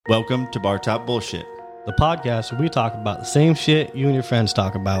Welcome to Bar Top Bullshit. The podcast where we talk about the same shit you and your friends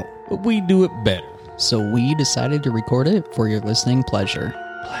talk about. But we do it better. So we decided to record it for your listening pleasure.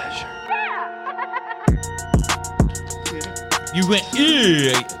 You went,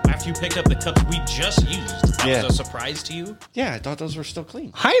 ew, after you picked up the cups we just used. That was a surprise to you? Yeah, I thought those were still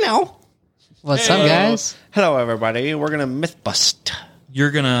clean. Hi now. What's up, guys? Hello, everybody. We're going to myth bust.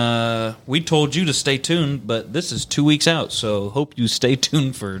 We told you to stay tuned, but this is 2 weeks out, so hope you stay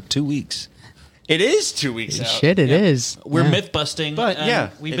tuned for 2 weeks. It is 2 weeks out. Shit, it is. We're Yeah. myth busting. But,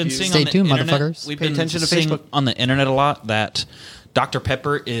 yeah, we've if been you- seeing Stay on the tuned, internet, motherfuckers. We've Pay been attention to seeing Facebook. on the internet a lot that Dr.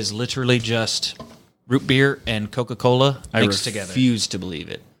 Pepper is literally just root beer and Coca-Cola mixed together. I refuse to believe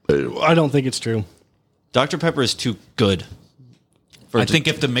it. I don't think it's true. Dr. Pepper is too good. I think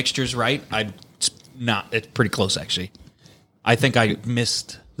if the mixture's right, it's pretty close, actually. I think I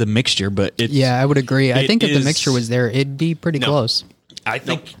missed the mixture, but it's... Yeah, I would agree. I It think if the is- mixture was there, it'd be pretty close. I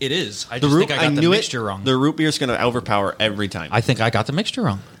think it is. I the just root, think I got the mixture wrong. The root beer is going to overpower every time. I think I got the mixture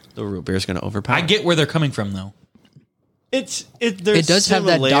wrong. The root beer is going to overpower. I get where they're coming from, though. There's It does have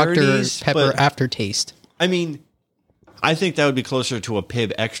that Dr. similarities, Pepper but, aftertaste. I mean, I think that would be closer to a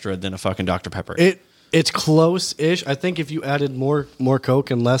Pibb Extra than a fucking Dr. Pepper. It's close-ish. I think if you added more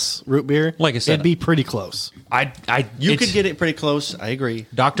Coke and less root beer, Like I said, it'd be pretty close. You could get it pretty close. I agree.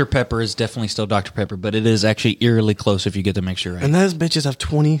 Dr. Pepper is definitely still Dr. Pepper, but it is actually eerily close if you get the mixture right. And those bitches have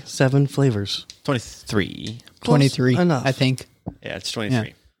 27 flavors. 23. 23, enough. I think. Yeah, it's 23.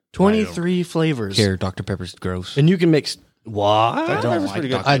 Yeah. 23 flavors. Here, Dr. Pepper's gross. And you can mix... What? Dr. Pepper's like pretty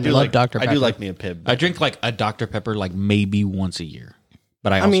good. Dr. I love Dr. I do Pepper. like me a Pibb. I drink like a Dr. Pepper like maybe once a year,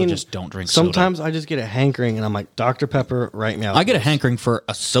 but I also just don't drink soda. Sometimes I just get a hankering and I'm like, Dr. Pepper, right now. I get a hankering for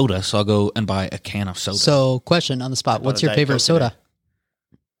a soda, so I'll go and buy a can of soda. So, question on the spot. What's a your Diet favorite Coke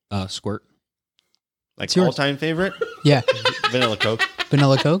soda? Squirt. Like yours. all-time favorite? Yeah. Vanilla Coke.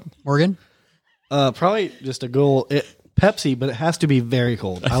 Vanilla Coke? Morgan? Probably just a goal. Pepsi, but it has to be very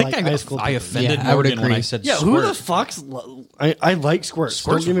cold. I like ice cold. I Pepsi. offended Yeah, I would Morgan when agree. I said Yeah, squirt. who the fuck's... I like Squirt.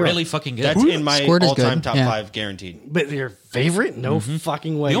 Squirt's Don't get me really wrong. fucking good. That's in my Squirt is all-time good, top yeah. 5 guaranteed. But your favorite? No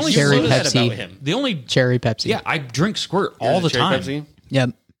fucking way. The only Cherry soda that Pepsi. about him. The only Cherry Pepsi. yeah, I drink Squirt all the Cherry time. Pepsi? Yep.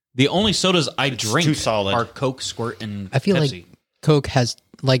 The only sodas I drink too solid. are Coke, Squirt, and I feel Pepsi.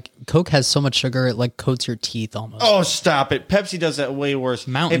 like Coke has so much sugar it like coats your teeth almost. Oh, stop it. Pepsi does that way worse.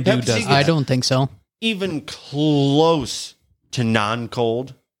 Mountain Hey, Dew Pepsi does gets that. I don't think so. even close to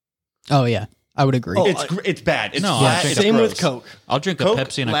non-cold. Oh yeah, I would agree. Oh, It's bad. It's No, flat. I It's Same with gross. Coke. I'll drink a Coke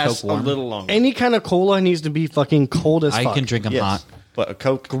Pepsi and a lasts Coke warm. a little longer. Any kind of cola needs to be fucking cold as I fuck. can drink them Yes, hot. but a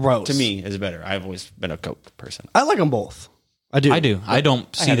Coke, Gross. to me, is better. I've always been a Coke person. I like them both. I do. I do. I don't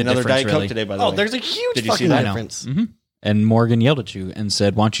I see had the another difference Diet really. Coke today, by the way. Oh, there's a huge Did you see fucking that? difference. And Morgan yelled at you and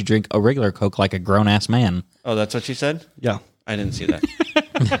said, "Why don't you drink a regular Coke like a grown ass man?" Oh, that's what she said? Yeah. I didn't see that.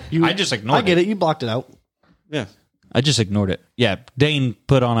 I just ignored I get it. You blocked it out. Yeah. I just ignored it. Yeah, Dane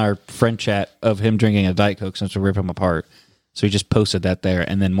put on our friend chat of him drinking a Diet Coke since we ripped him apart. So he just posted that there,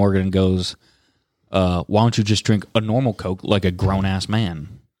 and then Morgan goes, "Why don't you just drink a normal Coke like a grown ass man?"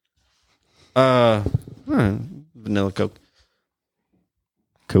 Vanilla Coke.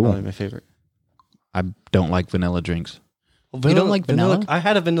 Probably my favorite. I don't like vanilla drinks. You don't like vanilla? I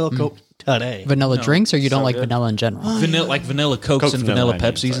had a vanilla Coke today. Vanilla drinks, or you don't like good. vanilla in general? Vanilla Cokes Coke and vanilla, vanilla I mean,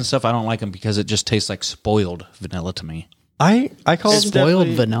 Pepsis sorry. and stuff. I don't like them because it just tastes like spoiled vanilla to me. I call It's it Spoiled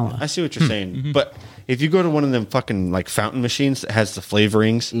definitely- vanilla. I see what you're saying. But if you go to one of them fucking like fountain machines that has the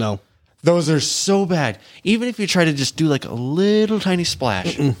flavorings, no. those are so bad. Even if you try to just do like a little tiny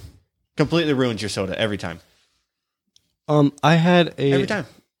splash, completely ruins your soda every time. I had Every a time.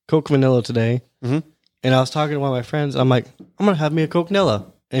 Coke vanilla today, and I was talking to one of my friends. I'm like, I'm gonna have me a Coke Nilla,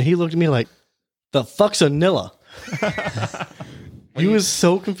 and he looked at me like, "The fuck's a Nilla?" He was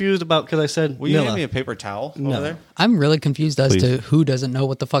so confused about because I said Will you Nilla. hand me a paper towel No. over there? I'm really confused as Please. to who doesn't know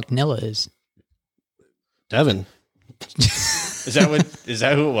what the fuck Nilla is. Devin. Is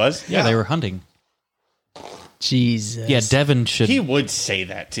that who it was? Yeah, they were hunting. Jesus. Yeah, Devin should. He would say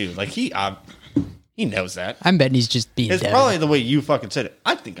that too. Like he knows that. I'm betting he's just being It's Devin. probably the way you fucking said it.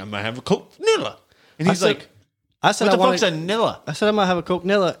 I think I might have a Coke Nilla. And he's I said- like, I said what I the fuck's a wanted. Nilla? I said I'm gonna have a Coke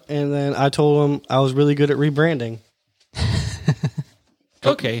Nilla, and then I told him I was really good at rebranding.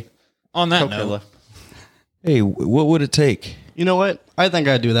 okay. On that Coke note, Nilla. Hey, what would it take? You know what? I think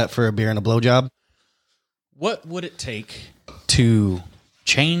I'd do that for a beer and a blowjob. what would it take to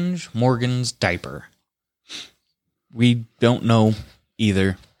change Morgan's diaper? We don't know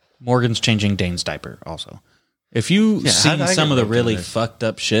either. Morgan's changing Dane's diaper also. If you how seen did I some get of the roped in really this? fucked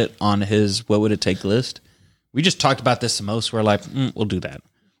up shit on his what would it take list, we just talked about this the most. We're like, we'll do that.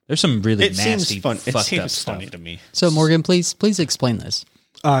 There's some really It nasty, seems fun. It fucked up seems stuff. funny to me. So Morgan, please explain this.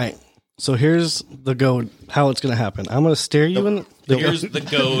 All right. So here's the goad. How it's gonna happen? I'm gonna stare you in. Here's the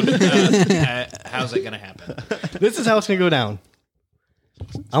goad. How's it gonna happen? This is how it's gonna go down.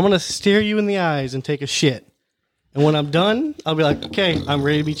 I'm gonna stare you in the eyes and take a shit. And when I'm done, I'll be like, okay, I'm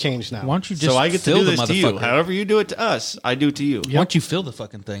ready to be changed now. Why don't you just So I get to fill do the this to you. motherfucker? However you do it to us, I do to you. Why don't you fill the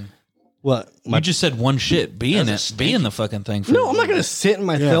fucking thing? What? You just said one shit. Be in That's it. a Be in the fucking thing. For No, I'm not gonna sit in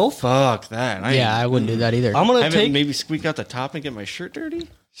my filth. Fuck that. Yeah, I wouldn't do that either. I'm gonna Have it take. maybe squeak out the top and get my shirt dirty?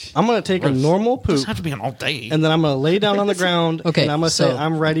 I'm gonna take a normal It doesn't poop, have to be an all day. and then I'm gonna lay down on the ground. Okay, And I'm gonna say, so-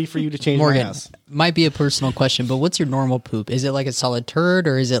 I'm ready for you to change my Morgan, ass. might be a personal question, but what's your normal poop? Is it like a solid turd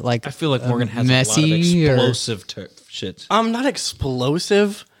or is it like I feel like Morgan has messy a lot of or- explosive shits. I'm not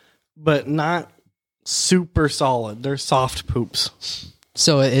explosive, but not super solid. They're soft poops.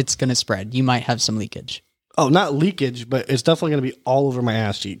 So it's going to spread. You might have some leakage. Oh, not leakage, but it's definitely gonna be all over my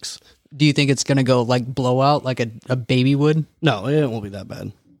ass cheeks. Do you think it's going to go like blowout like a baby would? No, it won't be that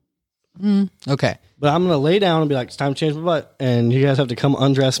bad. Okay. But I'm gonna lay down and be like, it's time to change my butt, and you guys have to come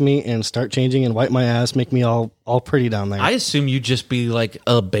undress me and start changing and wipe my ass, make me all pretty down there. I assume you'd just be like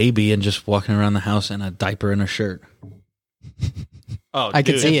a baby and just walking around the house in a diaper and a shirt. Oh, I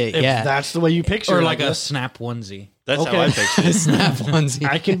could dude, see it. If Yeah. that's the way you picture Or it, like I a guess. snap onesie. That's Okay. how I picture it. Snap onesie.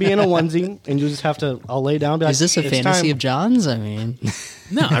 I can be in a onesie, and you just have to. I'll lay down. And be like, Is this a "It's fantasy time." of John's? I mean,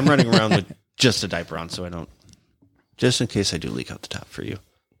 No, I'm running around with just a diaper on so I don't, just in case I do leak out the top for you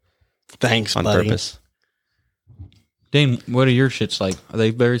Thanks, on buddy. purpose. Dane, what are your shits like? Are they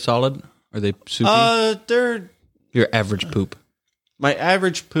very solid? Are they soupy? They're Your average poop. my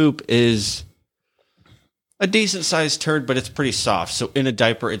average poop is a decent sized turd, but it's pretty soft. So in a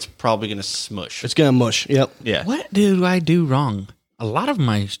diaper, it's probably going to smush. It's gonna mush. Yep. Yeah. What do I do wrong? A lot of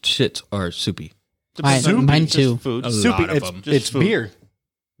my shits are soupy. mine It's just too. Food. A Soupy. lot of It's, them. it's Just food. beer.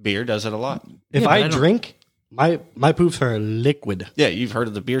 Beer does it a lot. If Yeah, but I I don't- drink, my poops are liquid. Yeah, you've heard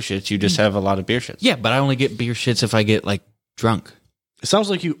of the beer shits. You just have a lot of beer shits. Yeah, but I only get beer shits if I get like drunk. It sounds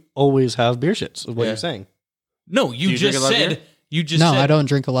like you always have beer shits. Is what Yeah. you're saying. No, you Do you drink just a lot of said. beer? You just no, said, I don't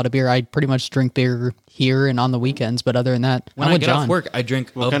drink a lot of beer. I pretty much drink beer here and on the weekends. But other than that, When I'm I with get John. off work, I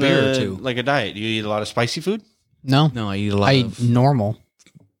drink What a kind beer or of two. like a diet? Do you eat a lot of spicy food? No, No, I eat a lot I of. normal.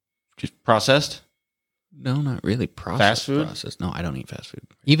 Just processed? No, not really. Processed Fast food? Processed. No, I don't eat fast food.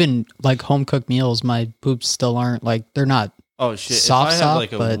 Even like home cooked meals, my poops still aren't like they're not. Oh shit! Soft, if I have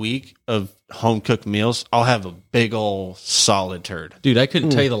like a but- week of home cooked meals, I'll have a big old solid turd. Dude, I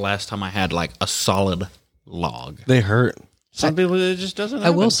couldn't tell you the last time I had like a solid log. They hurt. Some people it just doesn't. I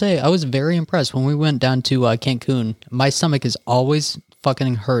will happen. say I was very impressed when we went down to Cancun. My stomach is always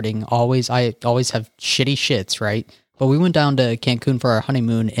fucking hurting. I always have shitty shits, right? But we went down to Cancun for our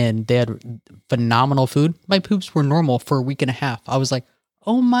honeymoon, and they had phenomenal food. My poops were normal for a week and a half. I was like,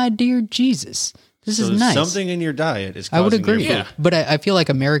 "Oh my dear Jesus, this So is nice." something in your diet is. I would causing your agree, poop. but I feel like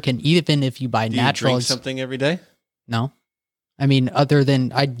American, even if you buy Do you natural, drink something every day? no. I mean, other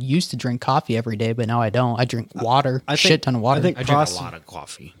than I used to drink coffee every day, but now I don't. I drink water, I think- shit ton of water. I think I drink Proce- a lot of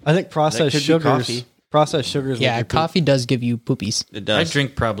coffee. I think processed could be sugars. coffee. Processed sugars. make yeah, your poop- coffee does give you poopies. It I does.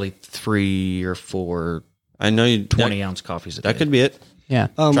 drink probably 3 or 4 I know you. 20-ounce coffees a day. That could be it. Yeah.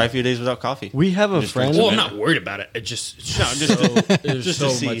 Try a few days without coffee. We have a Just drink friend. some Well, I'm not worried about it. It just it's No, just there's just so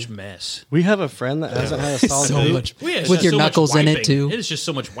to see. much mess. We have a friend that hasn't had a solid So poop. much. Yeah, it's With just your so much knuckles in it, wiping. too. It is just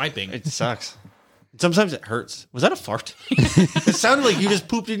so much wiping. It sucks. Sometimes it hurts. Was that a fart? It sounded like you just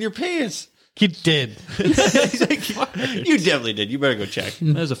pooped in your pants. He did. He's like, you definitely did. You better go check.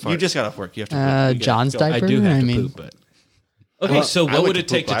 That's a fart. You just got off work. You have to. Poop. You get- John's go. diaper. I do have I to mean, poop, but okay. Well, So I what went would to it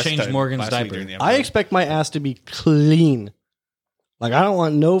take poop to change last Morgan's week diaper? during the I episode. expect my ass to be clean. Like I don't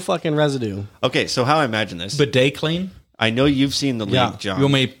want no fucking residue. Okay, so how I imagine this. Bidet clean? I know you've seen the league, Yeah. John. You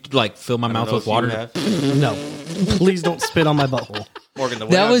want me to like fill my I don't mouth know with if you water? have. No, please don't spit on my butthole. Morgan, the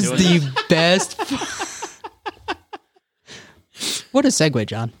way that I'm was doing the this- best. What a segue,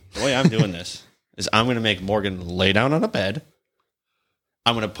 John. The way I'm doing this is I'm going to make Morgan lay down on a bed.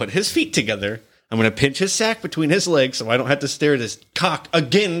 I'm going to put his feet together. I'm going to pinch his sack between his legs so I don't have to stare at his cock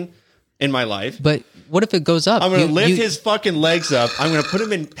again in my life. But what if it goes up? I'm going to You- lift you- his fucking legs up. I'm going to put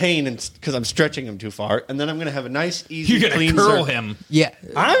him in pain because I'm stretching him too far. And then I'm going to have a nice, easy, You're gonna clean curl surface. him. Yeah.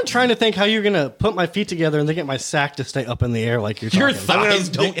 I'm trying to think how you're gonna put my feet together and then get my sack to stay up in the air like you're talking. Your thighs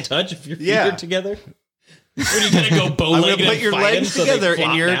gonna- don't touch if your feet Yeah. are together. What are you gonna go bow I'm legged? going to put your legs so together they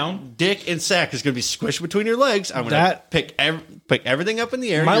and flop your down? dick and sack is going to be squished between your legs. I'm going to That- pick everything up in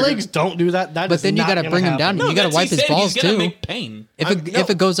the air. My You're legs don't do that. That But is then you not gotta gonna bring him happen. down. You gotta that's- wipe he his said balls, he's gonna too. Make pain. If I'm- it no. if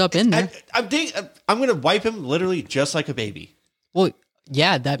it goes up in there, I'm going to wipe him literally just like a baby. well,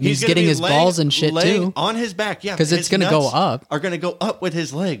 yeah, that means gonna getting be his balls and shit laying too. on his back. Yeah, 'Cause it's his gonna go nuts up. Are going to go up with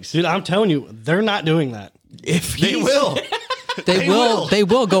his legs. Dude, I'm telling you, they're not doing that. If They will. They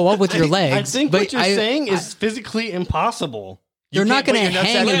will go up with your legs. I think but what you're saying is physically impossible. They're not can't going put to your nutsack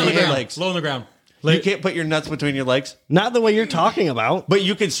hang in between the your ground. legs. Low on the ground. You can't put your nuts between your legs, Not the way you're talking about. but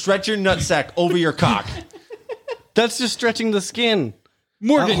you can stretch your nutsack over your cock. That's just stretching the skin.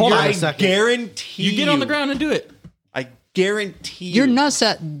 Morgan, hold on I a second. guarantee you get on the ground and do it. I guarantee Your you.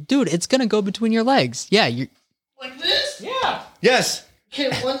 nutsack, dude, it's going to go between your legs. Yeah, you Like this? Yeah. Yes. Okay,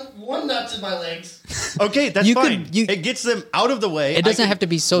 one nut's in my legs. Okay, that's You fine. could- you- it gets them out of the way. It doesn't I can have to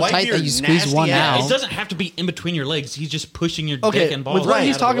be so wipe tight your that you squeeze nasty one ass. out. It doesn't have to be in between your legs. He's just pushing your dick Okay, and balls. with what Right.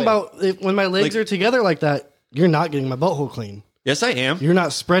 he's out of the talking way. about, when my legs Like- are together like that, you're not getting my butthole clean. Yes, I am. You're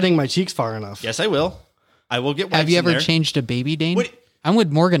not spreading my cheeks far enough. Yes, I will. I will get. Have wipes you in ever there. changed a baby, Dane? What- I'm with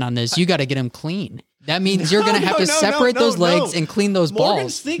Morgan on this. You got to get him clean. That means you're going to have to No, separate those legs no. and clean those Morgan's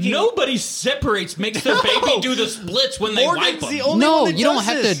balls. thinking. Nobody makes their baby do the splits when they wipe Morgan's them. the only No, one that you don't does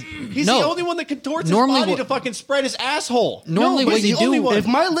have this. to- He's no. the only one that contorts Normally his body what- to fucking spread his asshole. Normally but what he's you the only do- one. If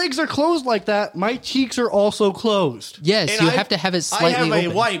my legs are closed like that, my cheeks are also closed. Yes, And you I- have to have it I slightly have a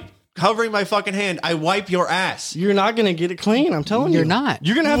open. wipe covering my fucking hand. I wipe your ass. You're not going to get it clean. I'm telling you. You're not.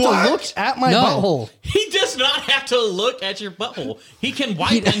 You're going to have What? to look at my No. butthole. He does not have to look at your butthole. He can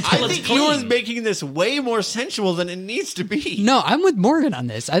wipe I until it's think clean. you was making this way more sensual than it needs to be. No, I'm with Morgan on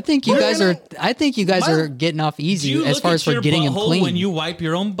this. I think you We're guys gonna- are. I think you guys My- are getting off Do easy you as look far at as for your getting him butthole clean. when you wipe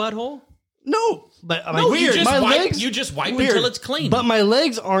your own butthole? No. But No, Weird. you just my wipe. legs, You just wipe Weird. until it's clean. but my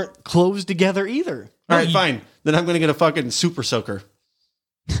legs aren't closed together either. All right, fine. Then I'm going to get a fucking super soaker.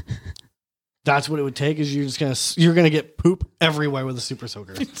 That's what it would take. Is you're gonna get poop everywhere with a super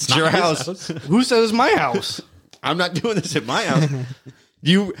soaker. It's your house. Who says it's my house? I'm not doing this at my house.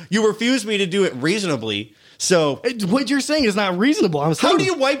 You refuse me to do it reasonably. So What you're saying is not reasonable. I'm how saying do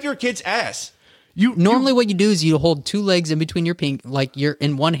you wipe your kid's ass? Normally, what you do is you hold two legs in between your pink, like you're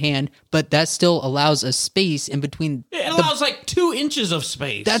in one hand, but that still allows a space in between. it allows like 2 inches of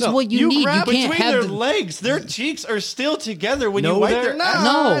space. That's what you need. You grab can't between have their the, legs. Their cheeks are still together when No, you wipe they're their not.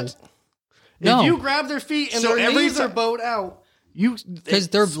 ass. No. If you grab their feet and So their every knees are ti- bowed out, because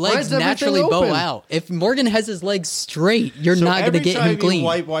their legs naturally bow out. If Morgan has his legs straight, you're So not going to every get time him clean. you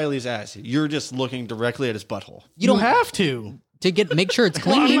wipe Wiley's ass, you're just looking directly at his butthole. You don't have to. to make sure it's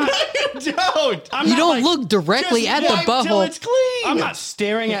clean. Don't. You don't look directly at the wipe till butthole. it's clean. I'm not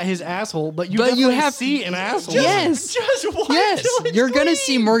staring at his asshole, but you But you definitely have- see an asshole. Yes. Just wipe Yes, till it's you're gonna clean.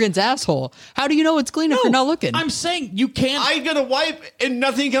 see Morgan's asshole. How do you know it's clean if you're not looking? I'm saying you can't. I'm gonna wipe and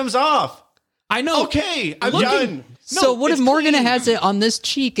nothing comes off. I know. Okay, I'm Looking- done. so what if it's Morgan clean. has it on this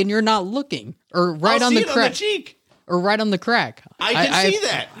cheek and you're not looking, or right I'll on see the it crack, on the cheek. or right on the crack? I can see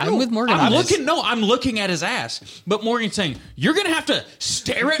that. I'm with Morgan. I'm on this. looking. No, I'm looking at his ass. But Morgan's saying you're gonna have to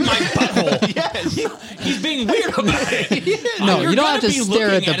stare at my butthole. Yes. He's being weird about it. No, You're you don't gonna have to be stare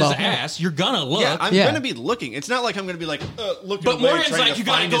at looking the his butthole. ass. You're gonna look. Yeah, I'm Yeah. gonna be looking. It's not like I'm gonna be like looking but away, Morgan's trying like, to you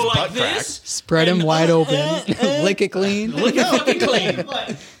gotta find go his like butt crack. this. Spread him and, wide open, lick it clean. Look at fucking clean.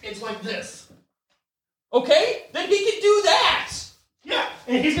 It's like this. Okay, then he can do that. Yeah,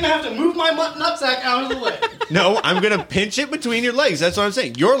 and he's gonna have to move my nutsack out of the way. No, I'm gonna pinch it between your legs. That's what I'm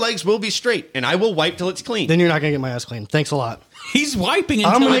saying. Your legs will be straight, and I will wipe till it's clean. Then you're not gonna get my ass clean. Thanks a lot. He's wiping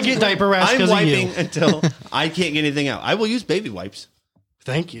until I'm gonna it's get diaper rash I'm because of wiping you. until I can't get anything out. I will use baby wipes.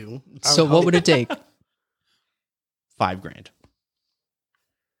 Thank you. So what would it take? $5,000.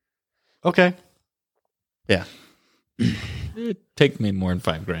 Okay. Yeah. Take me more than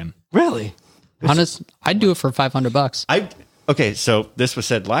 $5,000. Really? Honest, I'd do it for $500. Okay, so this was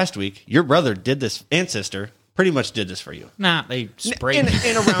said last week. Your brother did this, and sister pretty much did this for you. Nah, they sprayed In, me.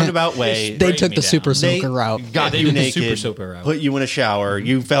 in a roundabout way. They Break took me the down. super They soaker route. got they you did the naked, super soaker route. put you in a shower.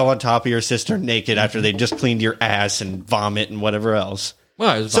 You fell on top of your sister naked after they just cleaned your ass and vomit and whatever else. Well,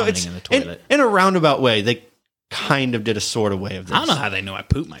 I was So vomiting it's in the toilet. in a roundabout way. They kind of did a sort of way of this. I don't know how they know I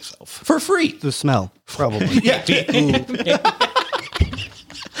poop myself. For free. The smell, probably. Yeah.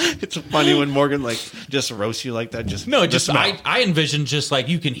 It's funny when Morgan like just roasts you like that. Just No, the just smell. I envision just like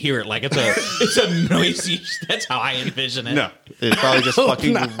you can hear it, like it's a noisy. That's how I envision it. No, it probably just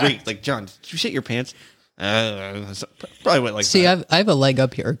fucking reeked. Like, John, did you shit your pants? Probably went like See, that. I have a leg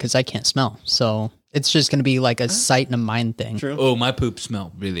up here because I can't smell, so it's just gonna be like a sight and a mind thing. True. Oh, my poop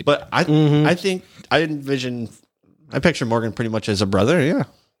smell really. But I think I envision, I picture Morgan pretty much as a brother. Yeah,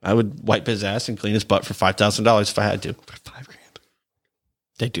 I would wipe his ass and clean his butt for $5,000 if I had to. For $5,000.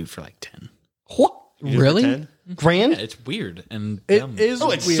 they do for like 10. What? You do it for Really? 10? Grand? Yeah, it's weird and It dumb. is. Oh,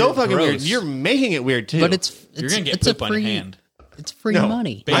 it's weird. so fucking Gross. weird. You're making it weird too. But it's You're gonna get it's a poop on your free. hand. It's free No.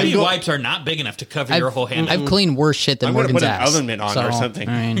 money. Baby go- wipes are not big enough to cover your whole hand. I've cleaned worse shit than I'm gonna Morgan's put an ass. oven mitt on or something.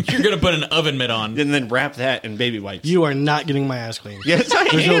 I mean, You're gonna put an oven mitt on. and then wrap that in baby wipes. You are not getting my ass clean. Yes, I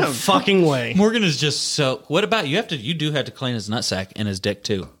There's am. no fucking way. Morgan is just so. What about you? You do have to clean his nutsack and his dick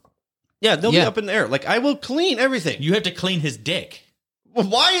too. Yeah, they'll Yeah. be up in the air. Like I will clean everything. You have to clean his dick. Well,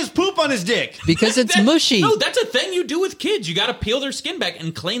 why is poop on his dick? because it's mushy. No, that's a thing you do with kids. You got to peel their skin back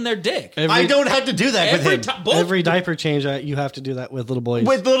and clean their dick. I don't have to do that with Every him. time, Every diaper change, you have to do that with little boys.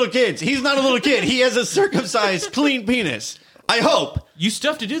 With little kids. He's not a little kid. He has a circumcised, clean penis. I hope. you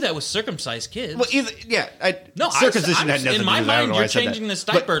still have to do that with circumcised kids. Well, either, yeah. I'm- circumcision had nothing in my to do with that. I don't mind, know why you're I said changing that. this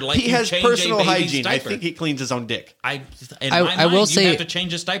diaper But like he you has change a personal baby's hygiene. I diaper. think he cleans his own dick. I I mind, will you say- have to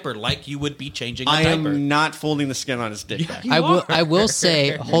change his diaper like you would be changing a I diaper. am not folding the skin on his dick back. I will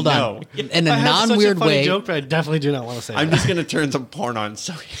say, hold on, No. in a I have such non-weird funny way. joke, but I definitely do not want to say I'm that. just going to turn some porn on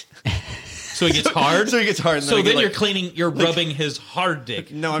so So he gets hard. so he gets hard. And So I then get, you're like, cleaning. You're rubbing his hard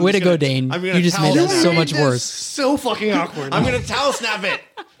dick. No, I'm Way just to go, gonna- Dane. I'm gonna You just made towel that snap so it. much worse. So fucking awkward. I'm going to towel snap it.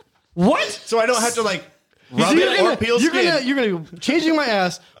 What? So I don't have to like rub So it or peel skin. you're gonna changing my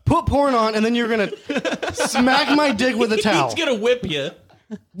ass, put porn on, and then you're gonna smack my dick with a towel. He's gonna whip you.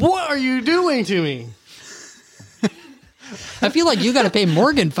 What are you doing to me? I feel like you got to pay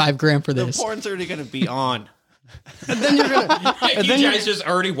Morgan $5,000 for The this. porn's already going to be on. And then you're gonna You guys just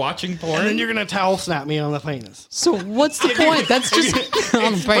already watching porn. and then you're gonna towel snap me on the penis. So what's the point? That's just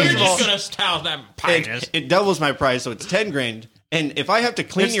on the You're page. just gonna towel them penis. It doubles my price, so it's 10 grand. And if I have to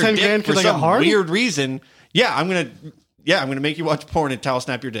clean It's your 10 dick grand for 'cause I got some hard? weird reason, I'm gonna make you watch porn and towel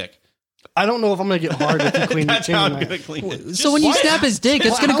snap your dick. I don't know if I'm gonna get hard if you clean That's how I'm changing gonna my clean it. So when you snap his dick,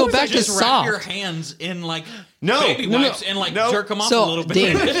 it's gonna How go is back that to just wrap your soft. hands in like No, baby no, no, wipes and like no. jerk them off So, a little bit.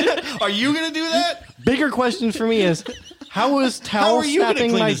 Dane, Are you gonna do that? Bigger question for me is how is How towel are you gonna snapping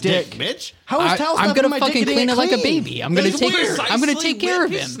clean my his dick? dick, Mitch? How is towel I'm snapping gonna my fucking dick getting clean it like a clean? baby. I'm gonna That's take weird. I'm gonna take care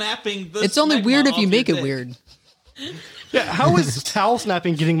of him. Snapping the It's only smegma weird if off you your make it dick. weird. Yeah, how is towel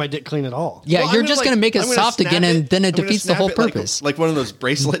snapping getting my dick clean at all? Yeah, Well, you're I'm just like- gonna make it I'm gonna soft snap again, it. and then it I'm gonna defeats the snap whole it like- purpose. Like one of those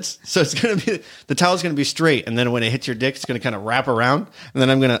bracelets. So it's gonna be the towel's gonna be straight, and then when it hits your dick, it's gonna kind of wrap around, and then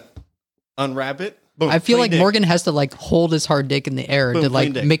I'm gonna unwrap it. Boom, I feel clean like dick. Morgan has to like hold his hard dick in the air Boom, to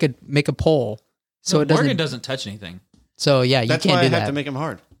like clean dick. make a pole, so it doesn't. Morgan doesn't touch anything. So yeah, you That's can't why do I have that. to make him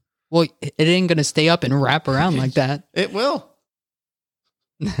hard. Well, it ain't gonna stay up and wrap around like that. It will.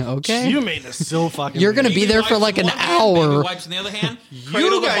 Okay. You made this so fucking. You're gonna Baby be there for wipes like in an one hand, baby hour. wipes in the other hand. cradle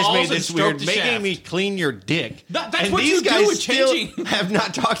You the guys balls made and this stroke weird, the making shaft. me clean your dick. That's and what these you do guys with still changing. have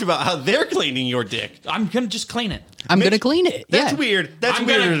not talked about how they're cleaning your dick. I'm gonna just clean it. I'm gonna clean it. That's Yeah. weird. That's I'm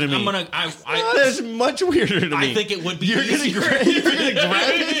weirder gonna, to me. I'm gonna. That's much weirder to me. I think it would be. You're gonna easier. grab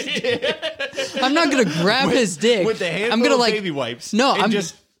his dick I'm not gonna grab his dick. with the handful I'm gonna of like baby wipes. No, and I'm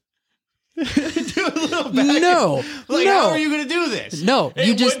just do a little back. no, Like, no, how are you gonna do this? no. It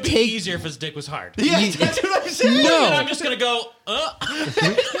You just would be take. easier if his dick was hard. Yeah, that's what I'm saying. No. And I'm just gonna go.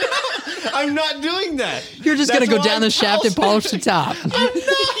 I'm not doing that. You're just That's gonna go why down I'm the shaft and polish the top.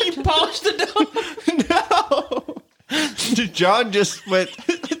 You polished the dough. No. John just went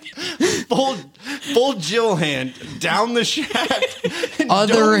full Jill hand down the shaft. and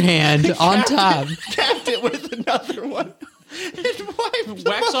Other dove- hand on top. Capped it with another one. And wiped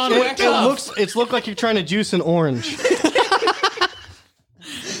Wax on, It, wax it off. looks like you're trying to juice an orange.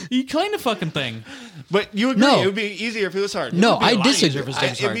 You clean the fucking thing. But you agree No. it would be easier if it was hard. No, It'd be a I lot easier disagree. if his dick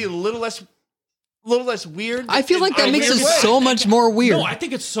was It'd hard. be a little less weird. I feel like that in a makes it weird way. so much more weird. No, I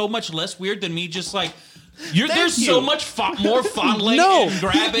think it's so much less weird than me just like. Thank There's you. so much more fondling No, and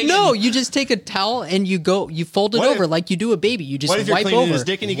grabbing. no, and- you just take a towel and you fold it What if- over like you do a baby. You just what if you're wipe cleaning over. his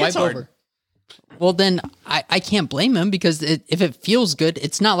dick and he wipe gets hard? over. Well, then I can't blame him because if it feels good,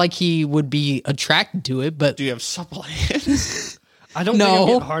 it's not like he would be attracted to it. But Do you have supple hands? I don't No. think I'm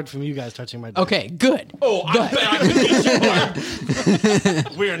getting hard from you guys touching my dick. okay, good. Oh, I bet I could get you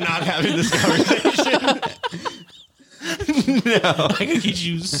hard. We are not having this conversation. I could get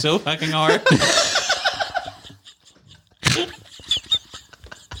you so fucking hard.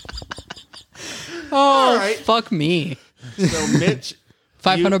 Oh, right. fuck me. So Mitch,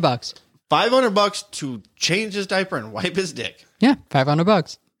 $500. $500 to change his diaper and wipe his dick. Yeah,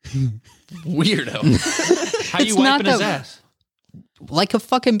 $500. Weirdo. How you It's not wiping his that- ass? Like a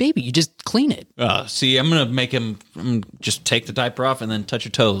fucking baby. You just clean it. See, I'm gonna make him just take the diaper off and then touch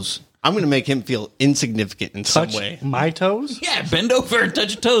your toes. I'm going to make him feel insignificant in Touch some way. my toes? Yeah, bend over and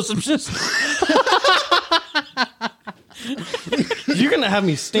touch your toes. I'm just. You're gonna have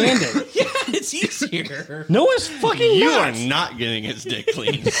me standing. Yeah, it's easier. No, it's fucking You not. are not getting his dick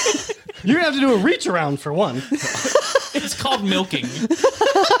clean. You're gonna have to do a reach around for one. It's called milking.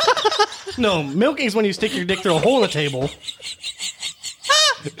 No, milking is when you stick your dick through a hole in the table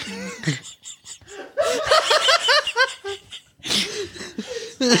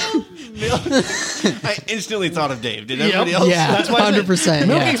I instantly thought of Dave. Did everybody else? Yeah, That's why I said 100%.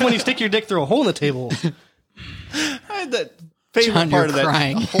 milking's Yeah. when you stick your dick through a hole in the table. I had that favorite John, part you're of that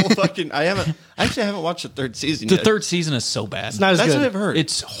crying. whole fucking. I actually haven't watched the third season The yet. third season is so bad. It's not as That's good. what I've heard.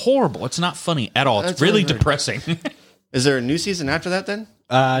 It's horrible. It's not funny at all. That's It's really what I've heard. depressing. Is there a new season after that then?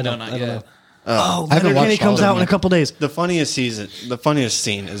 I No, don't, not I don't yet. know. I Oh, haven't Letterkenny watched all comes of out them in a yet. couple days. The funniest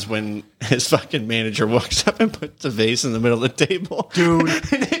scene is when his fucking manager walks up and puts a vase in the middle of the table. Dude.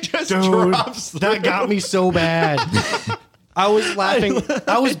 And it just Dude, drops. that got me so bad. I was laughing.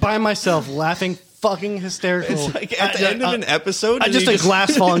 I was by myself laughing fucking hysterical. It's like at the end of an episode. I and just you a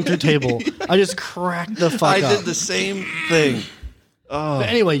glass falling through table. I just cracked the fuck I up. did the same thing. But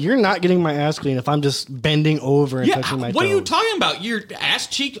anyway, you're not getting my ass clean if I'm just bending over and touching my what are you toes. talking about? Your ass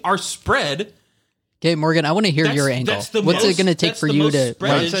cheeks are spread. Okay, Morgan, I want to hear your That's- angle. that's the What's most- it going to take that's for the you most to?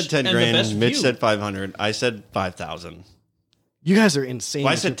 spread. Ron Edge said 10 and the best grand. Mitch view. said 500. I said 5,000. You guys are insane.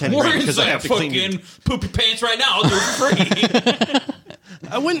 Well, I with said your 10 prices. grand Morgan's because I like, have to clean fucking your- poop your pants right now. I'll do it for free.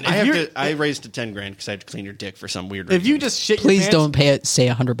 I wouldn't. I If, have you're- to. I raised to 10 grand because I have to clean your dick for some weird if reason. you just shit your Please pants, don't pay it. Say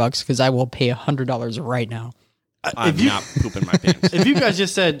 $100 because I will pay $100 right now. I'm if you- not pooping my pants. if you guys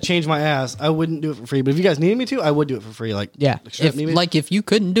just said change my ass, I wouldn't do it for free. But if you guys needed me to, I would do it for free. Like Yeah, straight if need me. if you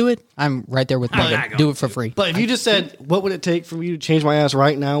couldn't do it, I'm right there with Morgan. not Do going it for free. But if you just said, what would it take for me to change my ass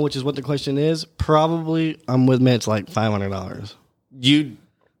right now, which is what the question is, probably I'm with Mitch like $500. You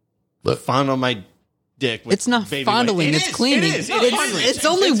fondle my dick. With It's not baby fondling, wipes. it's It is, cleaning. It is. It's- fondling. it's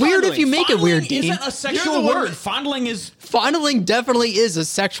only weird if you make it weird, Fondling Dean. isn't a sexual You're the word. one- Fondling is. Fondling definitely is a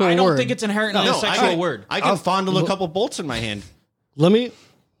sexual I don't word. think it's inherently No, a sexual word. I can fondle a couple bolts in my hand. Let me.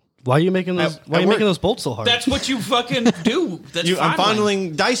 Why are you making those? At- Why are at you making work. those bolts so hard? That's what you fucking do. That's I'm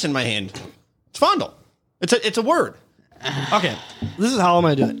fondling dice in my hand. It's fondle. It's a word. Okay, this is how I'm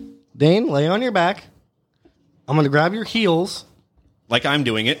gonna do it. Dane, lay on your back. I'm gonna grab your heels. Like I'm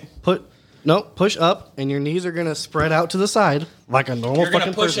doing it. Push up, and your knees are gonna spread out to the side like a normal You're gonna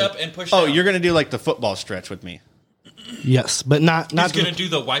fucking push person. up and push. Oh, down. you're gonna do like the football stretch with me. Yes, but not He's to gonna the- do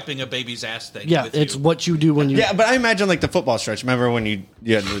the wiping a baby's ass thing. Yeah, with it's you. what you do when you. Yeah, but I imagine like the football stretch. Remember when you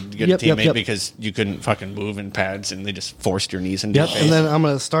had to get Yep, a yep, teammate yep. because you couldn't fucking move in pads and they just forced your knees into Yep, your face. and then I'm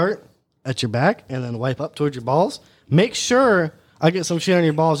gonna start at your back and then wipe up towards your balls. Make sure I get some shit on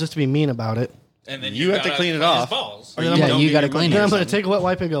your balls just to be mean about it. and then You have to gotta clean it his off. Balls. Or Yeah, don't you give gotta your clean money it. Then or I'm gonna something. take a wet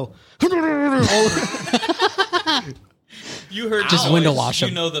wipe and go. You heard Just noise. window wash You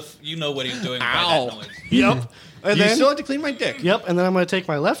him. know what he's doing by Ow. that noise. Yep. And You then still have to clean my dick. yep, and then I'm gonna take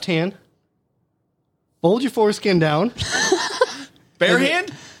my left hand, fold your foreskin down. Bare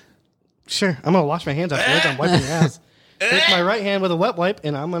hand? Sure, I'm gonna wash my hands afterwards. I'm wiping your ass. Take my right hand with a wet wipe,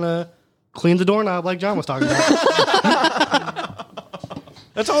 and I'm gonna clean the doorknob like John was talking about.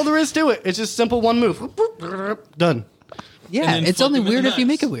 That's all there is to it. It's just simple one move. Done. Yeah, And then it's fuck only him in weird the if you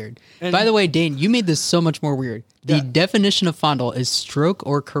make it nuts. weird. And- By the way, Dane, you made this so much more weird. The Yeah. definition of fondle is stroke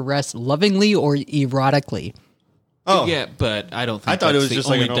or caress lovingly or erotically. Oh, Yeah, but I don't think I thought it that's was the just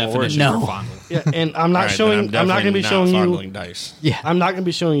like a only normal word. definition No. for fondle. Yeah, and I'm not All right, showing. then I'm not gonna be definitely showing you. fondling dice. Yeah. I'm not gonna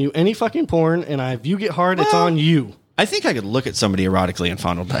be showing you any fucking porn. And if you get hard, it's on you. I think I could look at somebody erotically and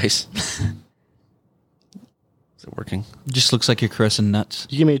fondle dice. Is it working? Just looks like you're caressing nuts.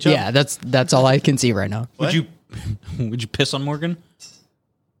 You give me a chub. Yeah, that's all I can see right now. What? Would you piss on Morgan?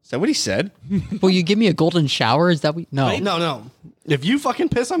 Is that what he said? Will you give me a golden shower? Is that what? No. No. If you fucking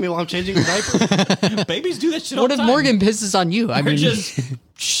piss on me while I'm changing your diaper, Babies do that shit all What the if time. Morgan pisses on you? I Or mean, just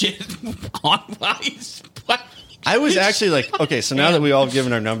shit on ice. I was actually like, okay, so now that we all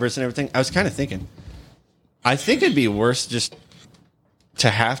given our numbers and everything, I was kind of thinking, I think it'd be worse just to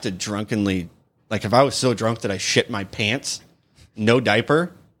have to drunkenly, like if I was so drunk that I shit my pants, no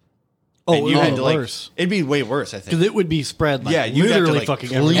diaper. oh, and you had no, to like, worse. it'd be way worse, I think. Because it would be spread. Like, Yeah, you have to literally like fucking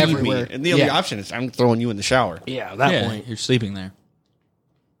clean everywhere. me. And the only Yeah. option is I'm throwing you in the shower. Yeah, at that Yeah, point. you're sleeping there.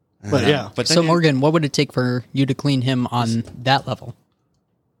 But yeah. But then so you- Morgan, what would it take for you to clean him on that level?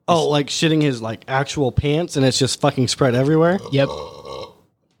 Oh, like shitting his like actual pants, and it's just fucking spread everywhere. Yep.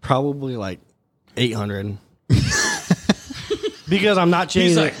 Probably like 800. Because I'm not changing.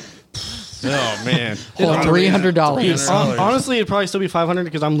 he's like, oh man, Well, $300. Honestly, it'd probably still be 500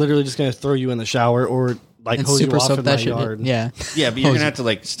 because I'm literally just gonna throw you in the shower or like And hose you super off soak in my that shit. yard Yeah. yeah, but you're gonna have to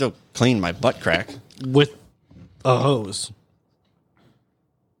like still clean my butt crack. with a hose.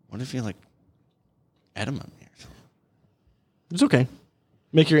 What if you like edema? It's okay.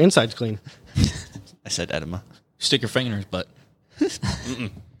 Make your insides clean. I said edema. Stick your finger in his butt.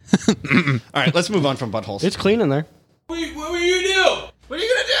 All right, let's move on from buttholes. It's clean in there. What will you do? What are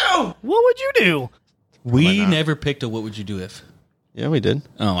you gonna do? What would you do? We never picked a what would you do if. Yeah, we did.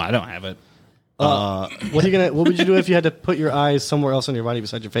 Oh, I don't have it. What are you gonna? What would you do if you had to put your eyes somewhere else on your body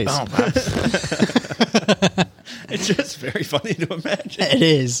besides your face? It's just very funny to imagine. It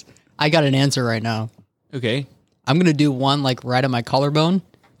is. I got an answer right now. Okay. I'm gonna do one like right on my collarbone,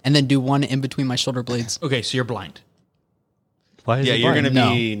 and then do one in between my shoulder blades. Okay, so you're blind. Why is Yeah, it you're blind? gonna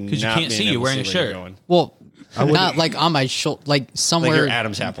No. be 'Cause you not can't being see you able to wearing a where you're shirt. going. Well, not like on my shoulder, like somewhere. Like your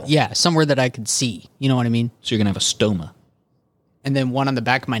Adam's apple. Yeah, somewhere that I could see. You know what I mean? So you're gonna have a stoma. And then one on the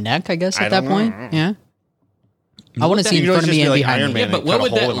back of my neck, I guess, I at that don't point. know. Yeah. I want to see You in could front of always me just and be like behind Iron me. Man. Yeah, and but cut what a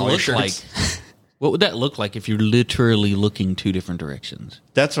would hole that in all your look like? shirts. What would that look like if you're literally looking two different directions?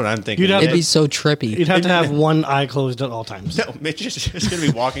 That's what I'm thinking. You'd have It'd be so trippy. You'd have to have one eye closed at all times. No, Mitch is just going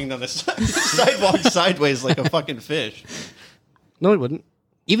to be walking down the sidewalk sideways like a fucking fish. No, he wouldn't.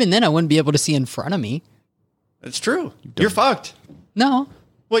 Even then, I wouldn't be able to see in front of me. It's true. You're fucked. No,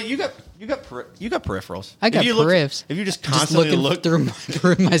 Well, you got peripherals. I got If you look- periffs. If you just just constantly looking look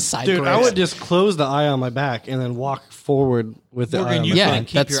through my side. Dude, I periffs. would just close the eye on my back and then walk forward with the eye on my Yeah,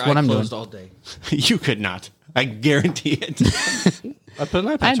 front. that's what I'm doing. all day. you could not. I guarantee it. I put an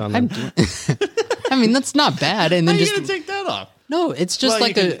eye patch on them. I mean, that's not bad. And How then are you just going to take that off? no, it's just Well,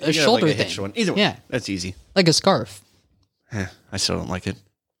 like you a could- you could have shoulder like a thing. hitch one. Either way, Yeah, that's easy. like a scarf. I still don't like it.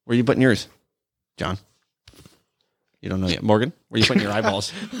 Where are you putting yours, John? You don't know yet. Morgan, where are you putting your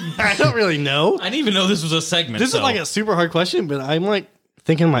eyeballs? I don't really know. I didn't even know this was a segment. This is like a super hard question, but I'm like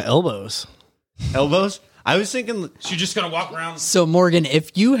thinking my elbows. Elbows? I was thinking. So you're just gonna walk around. So Morgan,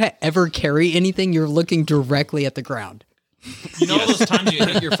 if you ever carry anything, you're looking directly at the ground. You know those times you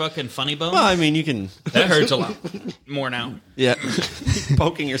hit your fucking funny bone? Well, I mean, you can. That hurts a lot more now. Yeah,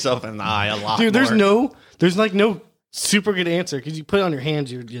 poking yourself in the eye a lot. Dude, there's more. no super good answer because you put it on your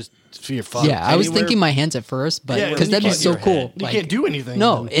hands, you're just you're fucked. Yeah, I was Anywhere- thinking my hands at first, but Yeah, because you that'd be can't- so your cool. head. You Like, can't do anything.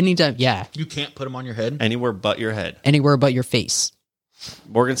 no, then. anytime. Yeah, You can't put them on your head. Anywhere but your head. anywhere but your face.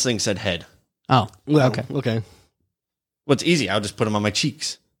 Morgan's thing said head. Oh, Well, okay. okay. What's easy? I'll just put them on my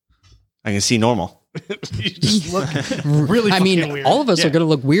cheeks. I can see normal. You just look really. I mean, fucking weird. all of us Yeah. are gonna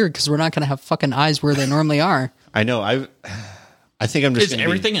look weird because we're not gonna have fucking eyes where they normally are. I know. I think I'm just. Is gonna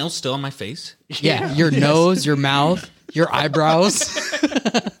everything else still on my face? Yeah, your nose, your mouth, your eyebrows.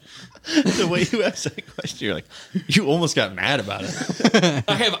 The way you asked that question, you're like, you almost got mad about it.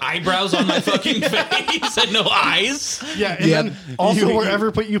 I have eyebrows on my fucking face and no eyes. Yeah, and then also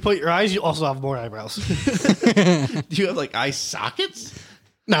wherever you put your eyes, you also have more eyebrows. Do you have like eye sockets?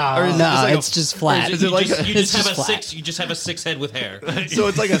 Nah, Or is it No, like it's a- just flat. Is it like you a- just it's have just a flat. six? You just have a six head with hair. So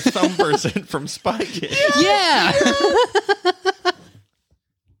it's like a thumb person from Spy Kids. Yeah.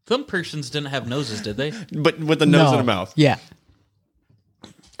 Some persons didn't have noses, did they? But with a nose and a mouth. Yeah.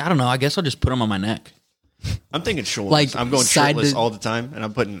 I don't know. I guess I'll just put them on my neck. I'm thinking shoulders. Like I'm going side shirtless to- all the time, and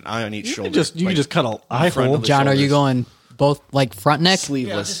I'm putting an eye on each you shoulder. can just cut an eye front hole. of the John, are you shoulders. going both like front neck? Yeah, I'll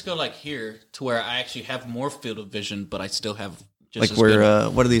sleeveless. just go like here to where I actually have more field of vision, but I still have just Like as where?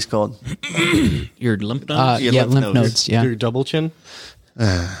 good. What are these called? Your lymph nodes. Your Yeah, lymph lymph nodes. nodes. Yeah. Your double chin.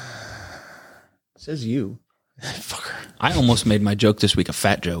 Says you. Fucker. I almost made my joke this week a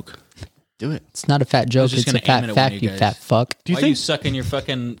fat joke. Do it. It's not a fat joke. just It's a gonna aim fat it at one fact, of you you guys. fat fuck. Do you Why think? you sucking your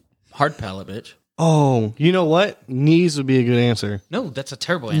fucking hard palate, bitch? Oh, you know what? Knees would be a good answer. No, that's a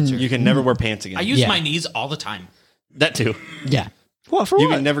terrible answer. You can never wear pants again. I use Yeah. my knees all the time. that too. Yeah. What for? You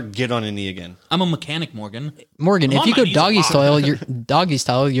what? can never get on a knee again. I'm a mechanic, Morgan. Morgan, I'm if on you my go knees a doggy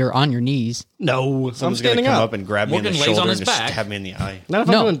style, you're on your knees. no, I'm Someone's gonna standing come up. up and grab me in Morgan the lays shoulder on and his just back. stab me in the eye. Not if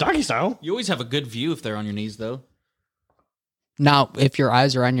No. I'm doing doggy style. You always have a good view if they're on your knees, though. Now, if your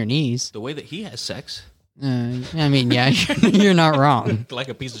eyes are on your knees, The way that he has sex, I mean, yeah, you're not wrong. like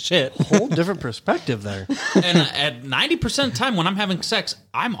a piece of shit. Whole different perspective there. And at 90% of the time when I'm having sex,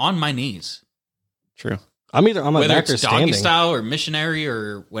 I'm on my knees. True. I'm either on my Whether back or it's doggy standing. style or missionary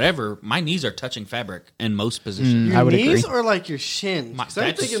or whatever, my knees are touching fabric in most positions. Your I would knees agree. or like your shins? My, 'Cause I'm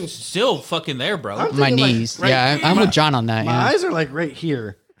that's thinking still fucking there, bro. I'm My thinking, like, knees. right yeah, here. I'm with John on that. my Yeah. eyes are like right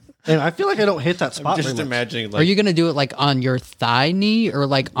here, and I feel like I don't hit that spot. Just very much. imagining. Like, Are you gonna do it like on your thigh knee or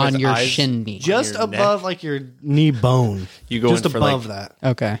like on your eyes shin knee? just your above neck? like your knee bone? You go just in for, above like- that.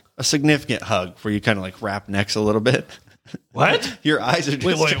 Okay. a significant hug where you kind of like wrap necks a little bit? What? Your eyes are just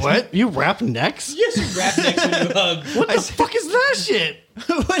Wait, what? You wrap necks? Yes, you wrap next when you hug. What the fuck is that shit?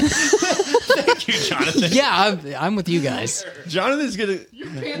 Thank you, Jonathan. Yeah, I'm with you guys. Jonathan's gonna.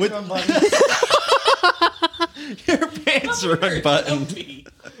 With, your pants are unbuttoned. See?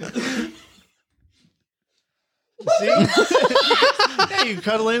 Yeah, you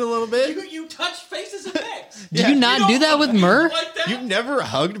cuddle in a little bit. You touch faces and necks. Do you not do that with Mur? Like that? You've never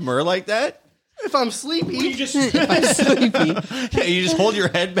hugged Mur like that? If I'm sleepy, You just I'm sleepy. Yeah, you just hold your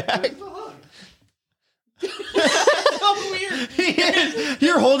head back. so weird. He is.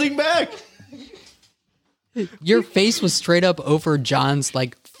 You're holding back. Your face was straight up over John's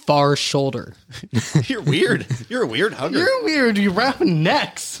like far shoulder. You're weird. You're a weird hugger. You're weird. You wrapping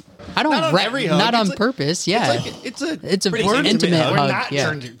necks. I don't Not on every hug. not It's on like- purpose. Yeah, It's a pretty pretty intimate hug. We're hug. not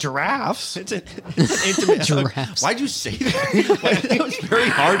yeah. giraffes. It's an intimate hug. Giraffes. Why'd you say that? That was very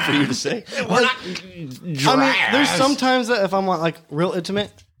hard for you to say. We're not I mean, there's sometimes that if I want like real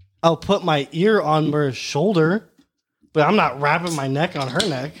intimate, I'll put my ear on her shoulder, but I'm not wrapping my neck on her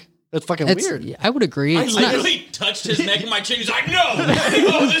neck. That's fucking It's, weird. I would agree. I It's not, literally touched his neck and my chin. He's like, no,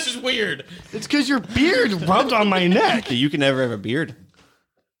 oh, this is weird. It's because your beard rubbed on my neck. You can never have a beard.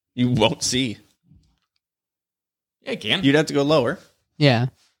 You won't see. Yeah, I can. You'd have to go lower. yeah,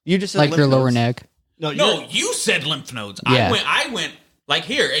 You just said like your lymph lower nodes. neck. No, No, you said lymph nodes. Yeah. I went like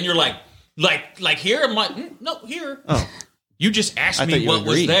here, and you're like here. I'm like, no, here. Oh. You just asked I thought me you what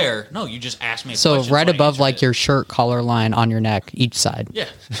was agreed. there. No, you just asked me. A So question, right I above answered like it. your shirt collar line on your neck, each side. Yeah.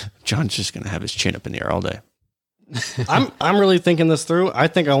 John's just gonna have his chin up in the air all day. I'm really thinking this through. I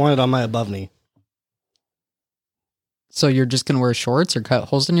think I want it on my above knee. So you're just gonna wear shorts or cut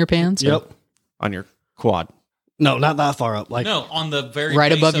holes in your pants? or- Yep. On your quad. No, not that far up. Like No, on the very Right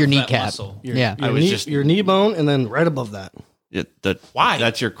base above your of that kneecap. muscle. Yeah. I was knee, just- your knee bone, and then right above that. Why?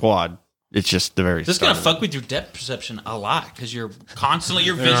 That's your quad. It's just the very. This is start gonna of fuck it. with your depth perception a lot because you're constantly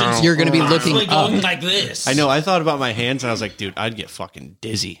your vision's You're gonna be constantly looking up. going like this. I know. I thought about my hands and I was like, dude, I'd get fucking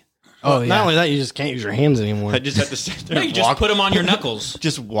dizzy. Oh yeah. Not only that, you just can't use your hands anymore. I just have to sit there. No, you and just walk, put them on your knuckles.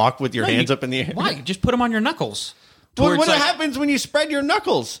 just walk with your hands up in the air. Why? Just put them on your knuckles. To What, where it's what like, happens when you spread your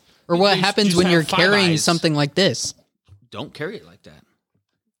knuckles? or what you happens just when have you're five carrying eyes. something like this? Don't carry it like that.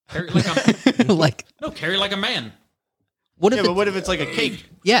 Carry it like a Like carry it like a man. what if? Yeah, it- but what if it's like a cake?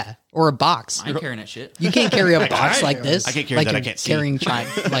 yeah, or a box. I ain't carrying that shit. You can't carry a box can. like this. I can't carry like that. I you're can't see. carrying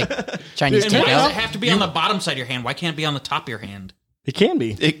like Chinese And why does it takeout. have to be on the bottom side of your hand? Why can't it be on the top of your hand? It can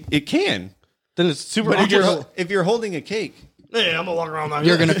be. It can. Then it's super But awkward. if you're holding a cake, Hey, I'm gonna walk around like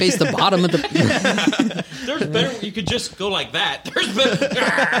You're this. gonna face the bottom of the. There's better. You could just go like that. There's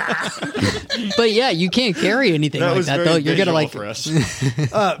better. But yeah, you can't carry anything that like was that very though. You're gonna visual like. for us.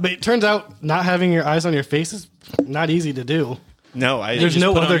 But it turns out not having your eyes on your face is not easy to do. No, I. There's just